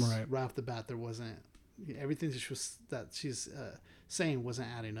 because right off the bat, there wasn't everything that she's saying wasn't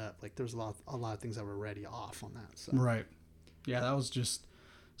adding up. Like there's a lot of things that were already off on that. So. Right. Yeah, that was just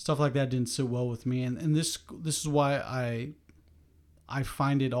stuff like that didn't sit well with me, and this is why I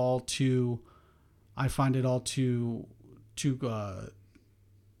find it all too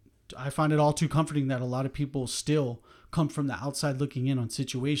comforting that a lot of people still come from the outside looking in on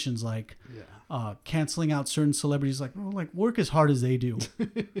situations like canceling out certain celebrities. Like, bro, like work as hard as they do.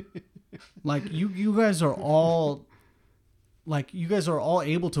 Like you guys are all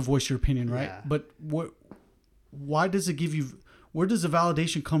able to voice your opinion, right? Yeah. But why does it give you? Where does the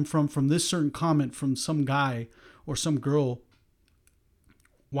validation come from this certain comment from some guy or some girl?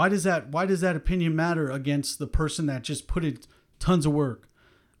 Why does that opinion matter against the person that just put in tons of work,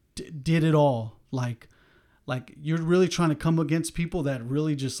 did it all? Like you're really trying to come against people that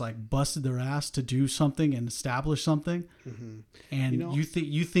really just like busted their ass to do something and establish something, and you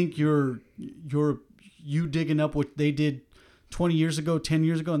think you're digging up what they did 20 years ago, 10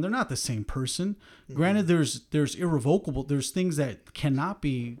 years ago, and they're not the same person. Granted, there's irrevocable. There's things that cannot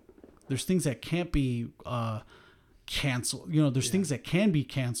be. There's things that can't be canceled. There's things that can be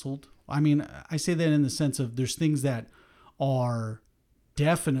canceled. I mean, I say that in the sense of there's things that are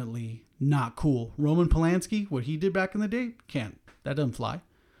definitely not cool. Roman Polanski, what he did back in the day, that doesn't fly.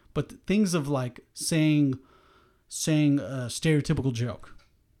 But things of like saying a stereotypical joke.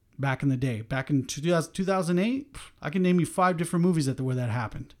 Back in the day, back in 2008, I can name you 5 different movies where that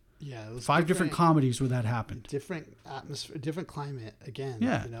happened. Yeah, it was 5 different comedies where that happened. Different atmosphere, different climate. Again,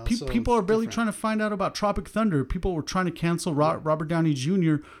 yeah. People are barely trying to find out about Tropic Thunder. People were trying to cancel Robert Downey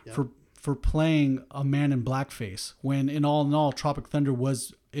Jr. for playing a man in blackface. When in all, Tropic Thunder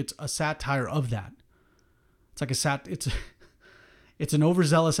it's a satire of that. It's like It's an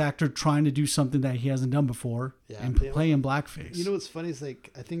overzealous actor trying to do something that he hasn't done before and play in blackface. You know what's funny is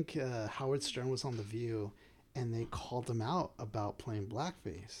like I think Howard Stern was on The View, and they called him out about playing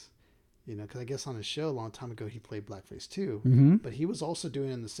blackface. Because I guess on his show a long time ago he played blackface too, but he was also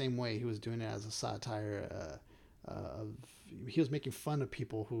doing it in the same way. He was doing it as a satire. He was making fun of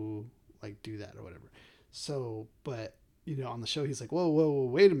people who like do that or whatever. So, but. On the show, he's like, whoa,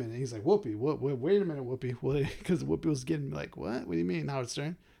 wait a minute. He's like, Whoopi, wait a minute, Whoopi. Because Whoopi was getting like, what? What do you mean, Howard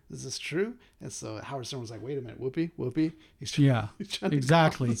Stern? Is this true? And so Howard Stern was like, wait a minute, Whoopi. He's trying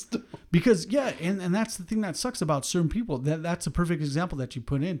exactly. Because, and that's the thing that sucks about certain people. That's a perfect example that you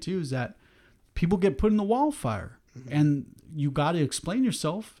put in, too, is that people get put in the wildfire. And you got to explain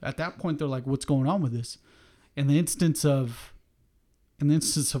yourself. At that point, they're like, what's going on with this? In the instance of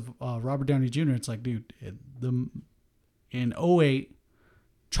Robert Downey Jr., it's like, dude, in 2008,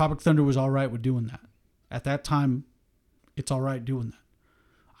 Tropic Thunder was all right with doing that. At that time, it's all right doing that.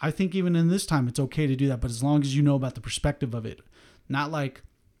 I think even in this time, it's okay to do that, but as long as you know about the perspective of it. Not like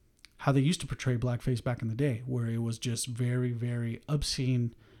how they used to portray blackface back in the day, where it was just very, very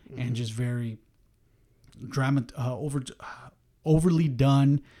obscene and just very overly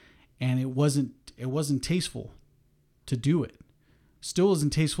done, and it wasn't tasteful to do it. Still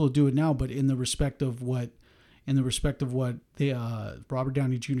isn't tasteful to do it now, but in the respect of what Robert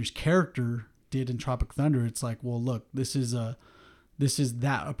Downey Jr.'s character did in Tropic Thunder, it's like, well, look, this is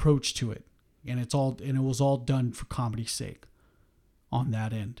that approach to it, and it was all done for comedy's sake on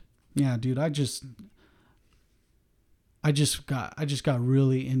that end. Yeah, dude, I just got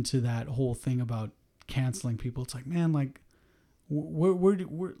really into that whole thing about canceling people. It's like, man, like where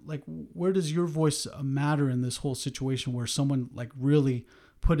does your voice matter in this whole situation where someone like really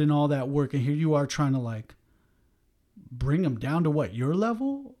put in all that work, and here you are trying to like bring them down to what, your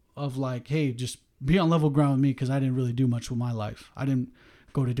level of like, hey, just be on level ground with me because I didn't really do much with my life. I didn't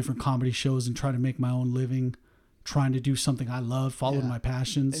go to different comedy shows and try to make my own living, trying to do something I love, following my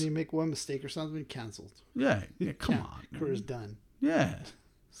passions. And you make one mistake or something, canceled. Yeah, come on. Career's done. Yeah,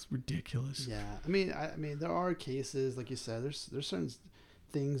 it's ridiculous. Yeah, I mean, there are cases, like you said, there's certain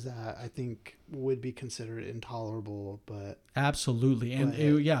things that I think would be considered intolerable, but absolutely, and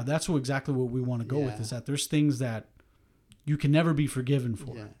that's exactly what we want to go with, is that there's things that you can never be forgiven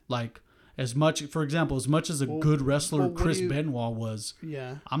for. Yeah. Like as much as a good wrestler Chris Benoit was,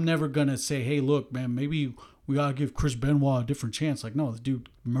 I'm never gonna say, hey, look, man, maybe we gotta give Chris Benoit a different chance. Like, no, the dude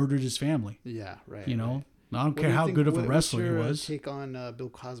murdered his family. Yeah, right. Right. I don't care how good of a wrestler he was. What's your take on Bill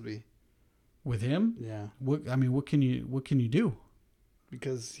Cosby? With him? Yeah. What can you do?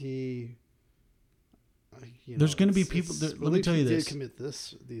 Because he, there's going to be people. Let me tell you this: he did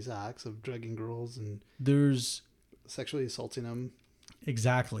commit these acts of drugging girls and there's sexually assaulting them.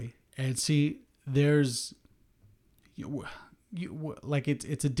 Exactly, and see, there's like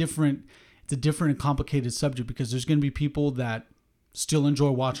it's a different and complicated subject because there's going to be people that still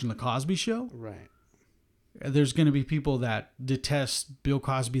enjoy watching the Cosby Show, right? There's going to be people that detest Bill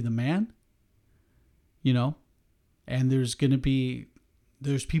Cosby, the man, you know, and there's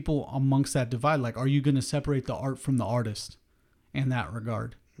people amongst that divide. Like, are you going to separate the art from the artist in that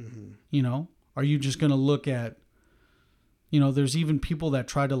regard? Mm-hmm. You know, are you just going to look at, you know, there's even people that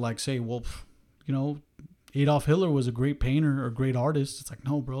try to like say, well, you know, Adolf Hitler was a great painter or a great artist. It's like,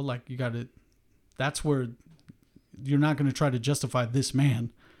 no, bro, like you got to, that's where you're not going to try to justify this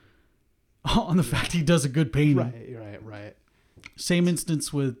man on the fact he does a good painting. Right. Same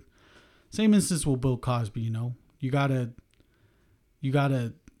instance with Bill Cosby, you know. You gotta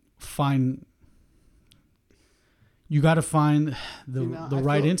find the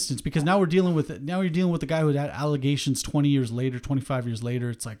right instance, because now you're dealing with the guy who had allegations 20 years later, 25 years later.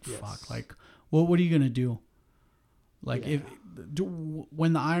 It's like, yes. Fuck, like what are you gonna do? Like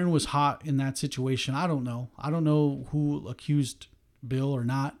when the iron was hot in that situation, I don't know who accused Bill or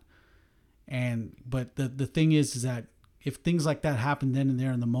not. But the thing is that if things like that happen then and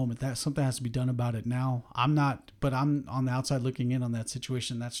there in the moment, that something has to be done about it now. I'm on the outside looking in on that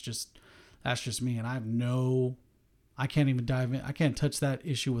situation. That's just me. And I can't even dive in. I can't touch that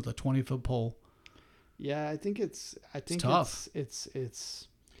issue with a 20-foot pole. Yeah. I think it's tough.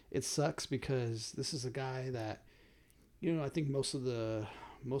 It sucks because this is a guy that, you know, I think most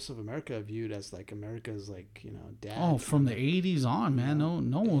of America viewed as like America's like, you know, dad. Oh, from the 80s on, man. No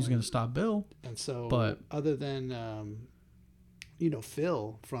one was going to stop Bill. And so, but other than, you know,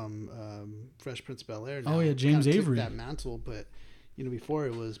 Phil from Fresh Prince of Bel-Air. Oh yeah, James Avery. Took that mantle, but you know, before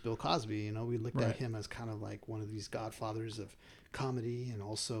it was Bill Cosby. You know, we looked Right. at him as kind of like one of these godfathers of comedy and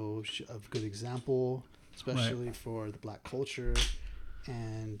also of good example, especially Right. for the black culture.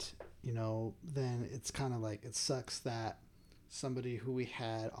 And you know, then it's kind of like it sucks that somebody who we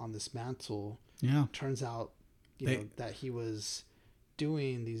had on this mantle, turns out, you know, that he was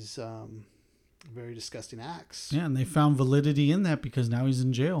doing these very disgusting acts. Yeah, and they found validity in that because now he's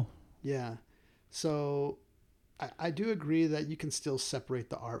in jail. Yeah. So I do agree that you can still separate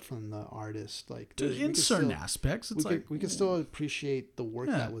the art from the artist. Like in certain aspects, it's we can still appreciate the work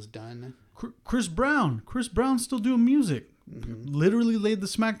that was done. Chris Brown's still doing music. Mm-hmm. Literally laid the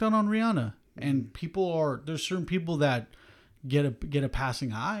smackdown on Rihanna. Mm-hmm. And there's certain people that get a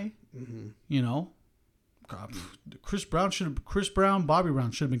passing eye. Mm-hmm. You know, God, Chris Brown, Bobby Brown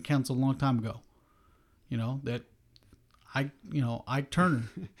should have been canceled a long time ago. You know, Ike Turner.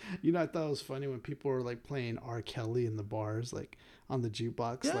 You know, I thought it was funny when people were like playing R. Kelly in the bars, like on the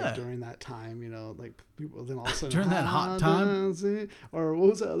jukebox, like during that time, you know, like people then all of a sudden during that hot time. Or what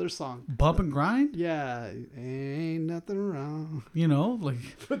was that other song? Bump and Grind? Yeah. Ain't nothing wrong. You know, like.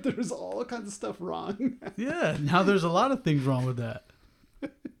 But there's all kinds of stuff wrong. Yeah. Now there's a lot of things wrong with that.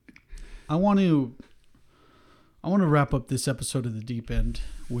 I want to wrap up this episode of The Deep End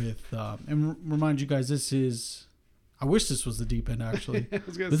with, and remind you guys, I wish this was The Deep End, actually.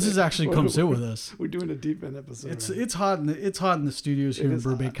 This is actually come sit with us. We're doing a Deep End episode. It's hot in the studios here in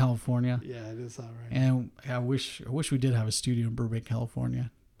Burbank, California. Yeah, it is hot, right? And I wish we did have a studio in Burbank,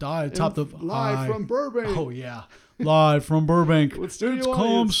 California. Live from Burbank. Oh yeah, live from Burbank. It's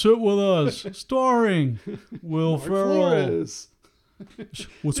Come sit with us, starring Will Ferrell.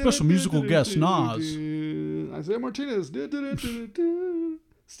 With special musical guest Nas. Isaiah Martinez.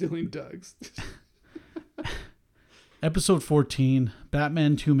 Stealing Doug's. Episode 14,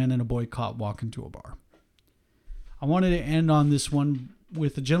 Batman, 2 men and a boy caught walking to a bar. I wanted to end on this one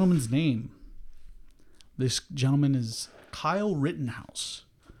with a gentleman's name. This gentleman is Kyle Rittenhouse.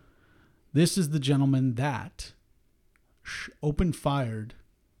 This is the gentleman that opened fired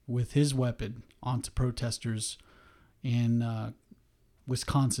with his weapon onto protesters in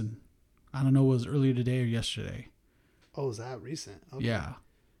Wisconsin. I don't know, it was earlier today or yesterday. Oh, is that recent? Okay. Yeah.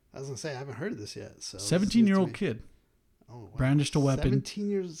 I was going to say, I haven't heard of this yet. So 17-year-old kid. Oh, wow. Brandished a weapon. 17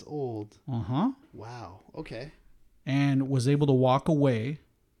 years old. Uh-huh. Wow. Okay. And was able to walk away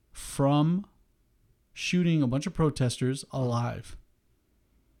from shooting a bunch of protesters alive.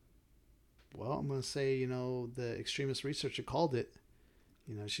 Well, I'm going to say, you know, the extremist researcher called it.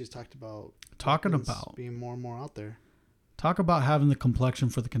 You know, she's talked about being more and more out there. Talk about having the complexion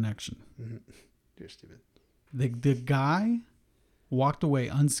for the connection. Mm-hmm. You're stupid. The guy walked away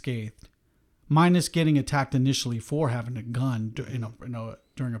unscathed, minus getting attacked initially for having a gun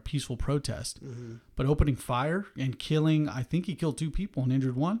during a peaceful protest. Mm-hmm. But opening fire and killing, I think he killed 2 people and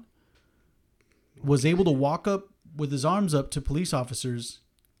injured 1. Was able to walk up with his arms up to police officers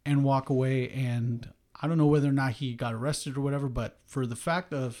and walk away. And I don't know whether or not he got arrested or whatever, but for the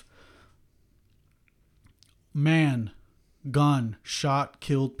fact of man, gun, shot,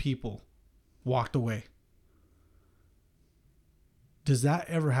 killed people, walked away. Does that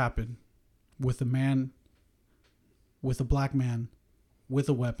ever happen with a man with a black man with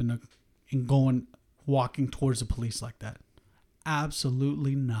a weapon and walking towards the police like that.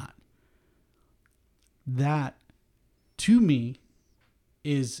 Absolutely not. That, to me,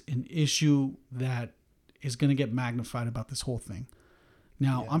 is an issue that is going to get magnified about this whole thing.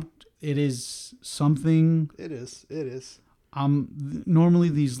 Now, it is something. It is. Normally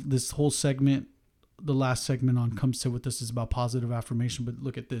this whole segment, the last segment on Come Sit With Us, is about positive affirmation. But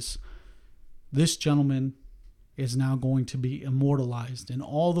look at this. This gentleman is now going to be immortalized in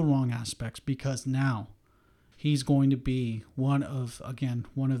all the wrong aspects, because now he's going to be one of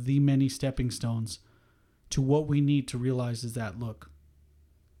the many stepping stones to what we need to realize is that, look,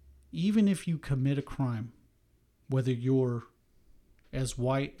 even if you commit a crime, whether you're as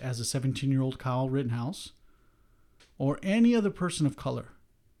white as a 17-year-old Kyle Rittenhouse or any other person of color,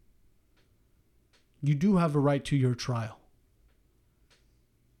 you do have a right to your trial.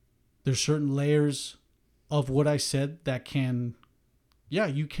 There's certain layers of what I said that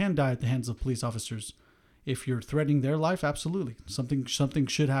you can die at the hands of police officers. If you're threatening their life, absolutely. Something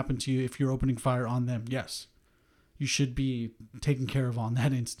should happen to you if you're opening fire on them. Yes, you should be taken care of on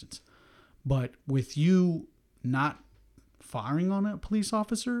that instance. But with you not firing on a police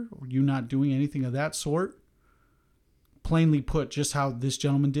officer, or you not doing anything of that sort, plainly put, just how this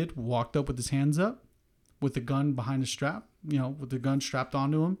gentleman did, walked up with his hands up, with the gun behind his strap, with the gun strapped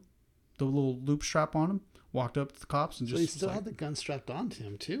onto him, the little loop strap on him, walked up to the cops and so he still had the gun strapped onto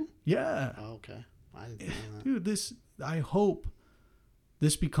him too? Yeah. Oh, okay. I didn't know that. Dude, I hope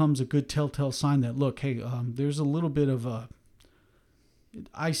this becomes a good telltale sign that, look, hey, there's a little bit of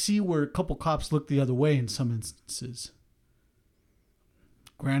I see where a couple cops look the other way in some instances.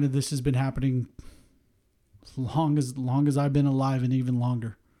 Granted, this has been happening as long as I've been alive, and even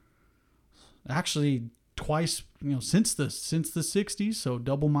longer. Actually, twice, since the 60s, so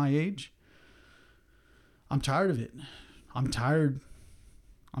double my age. I'm tired of it. I'm tired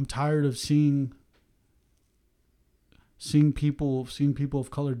of seeing people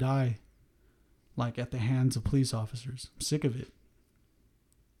of color die like at the hands of police officers. I'm sick of it.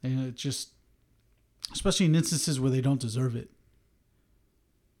 And it just, especially in instances where they don't deserve it.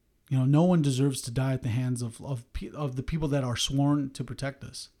 No one deserves to die at the hands of the people that are sworn to protect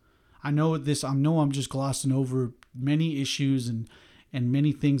us. I know I'm just glossing over many issues and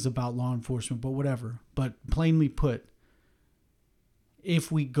many things about law enforcement, but whatever. But plainly put,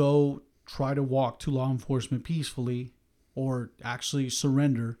 if we go try to walk to law enforcement peacefully or actually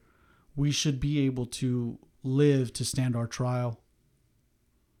surrender, we should be able to live to stand our trial.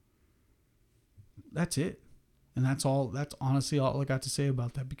 That's it. And that's honestly all I got to say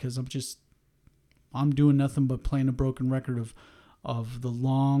about that, because I'm doing nothing but playing a broken record of the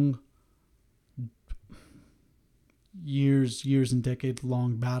long years and decade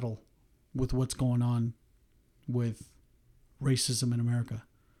long battle with what's going on with racism in America.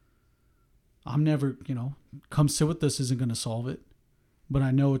 I'm never, Come Sit With Us isn't going to solve it, but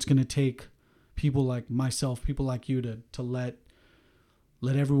I know it's going to take people like myself, people like you to let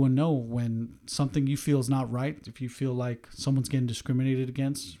everyone know when something you feel is not right. If you feel like someone's getting discriminated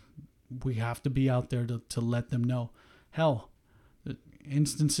against, we have to be out there to let them know. Hell,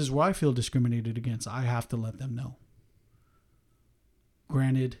 instances where I feel discriminated against, I have to let them know.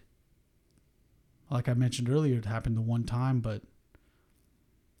 Granted, like I mentioned earlier, it happened the one time, but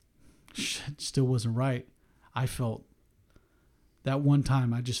it still wasn't right. I felt that one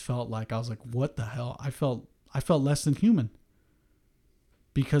time, I just felt like, I was like, what the hell? I felt less than human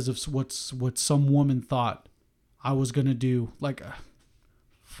because of what some woman thought I was going to do. Like,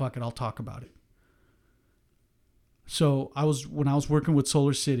 fuck it, I'll talk about it. So when I was working with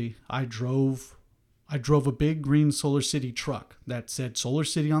Solar City, I drove a big green Solar City truck that said Solar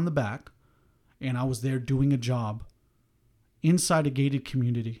City on the back, and I was there doing a job inside a gated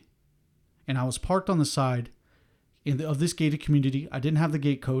community. And I was parked on the side of this gated community. I didn't have the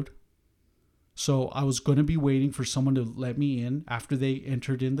gate code, so I was going to be waiting for someone to let me in after they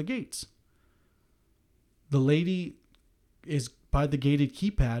entered in the gates. The lady is by the gated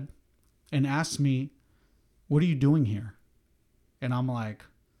keypad and asks me, "What are you doing here?" And I'm like,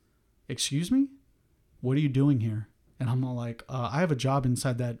 "Excuse me? What are you doing here?" And I'm like, "I have a job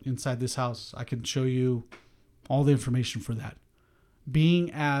inside this house. I can show you all the information for that."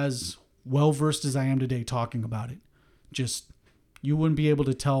 Being as well versed as I am today talking about it, you wouldn't be able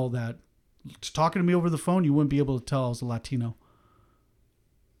to tell that. Talking to me over the phone, you wouldn't be able to tell I was a Latino.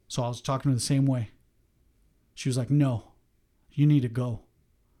 So I was talking to her the same way. She was like, "No, you need to go."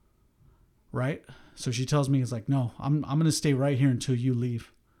 Right? So she tells me, it's like, "No, I'm going to stay right here until you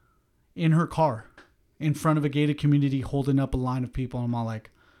leave." In her car, in front of a gated community, holding up a line of people. And I'm all like,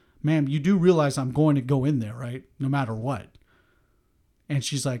 ma'am, you do realize I'm going to go in there, right? No matter what. And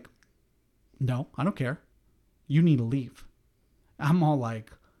she's like, no, I don't care. You need to leave. I'm all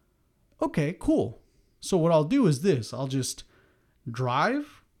like, okay, cool. So what I'll do is this. I'll just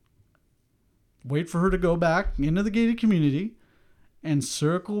drive, wait for her to go back into the gated community, and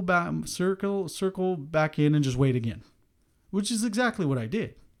circle back in and just wait again. Which is exactly what I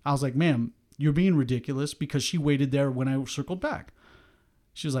did. I was like, ma'am, you're being ridiculous, because she waited there when I circled back.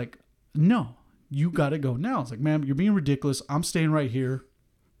 She was like, no, you got to go now. I was like, ma'am, you're being ridiculous. I'm staying right here.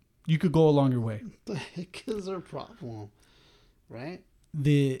 You could go along your way. What the heck is her problem? Right?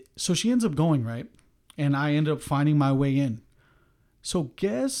 So she ends up going, right? And I end up finding my way in. So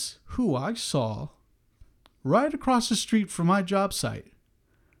guess who I saw right across the street from my job site?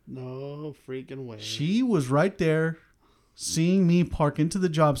 No freaking way. She was right there, seeing me park into the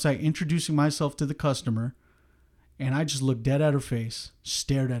job site, introducing myself to the customer. And I just looked dead at her face,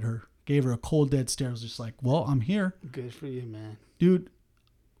 stared at her, gave her a cold, dead stare. I was just like, well, I'm here. Good for you, man. Dude,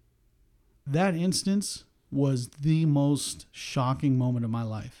 that instance was the most shocking moment of my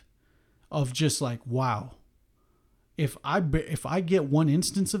life. Of just like, wow. If I get one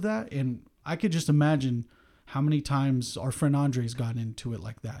instance of that, and I could just imagine how many times our friend Andre's gotten into it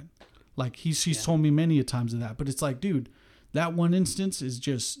like that. Like she's told me many a times of that. But it's like, dude, that one instance is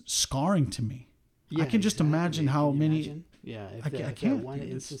just scarring to me. Yeah, I can just imagine how many. Imagine? Yeah, if I that can't. one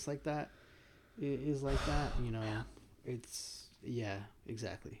instance like that is like that, it's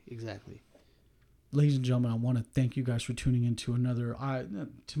exactly. Ladies and gentlemen, I want to thank you guys for tuning into another.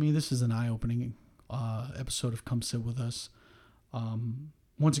 To me, this is an eye-opening episode of Come Sit With Us.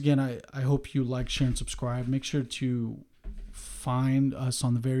 Once again, I hope you like, share, and subscribe. Make sure to find us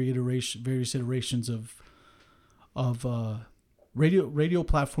on the various iterations of radio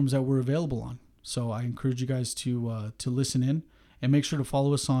platforms that we're available on. So I encourage you guys to listen in, and make sure to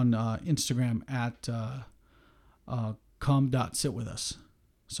follow us on Instagram at come.sitwithus.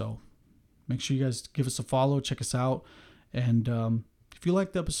 So make sure you guys give us a follow, check us out, and if you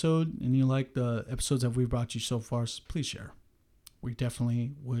like the episode and you like the episodes that we've brought you so far, please share. We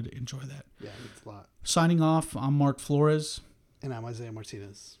definitely would enjoy that. Yeah, it's a lot. Signing off, I'm Mark Flores. And I'm Isaiah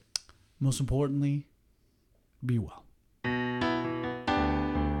Martinez. Most importantly, be well.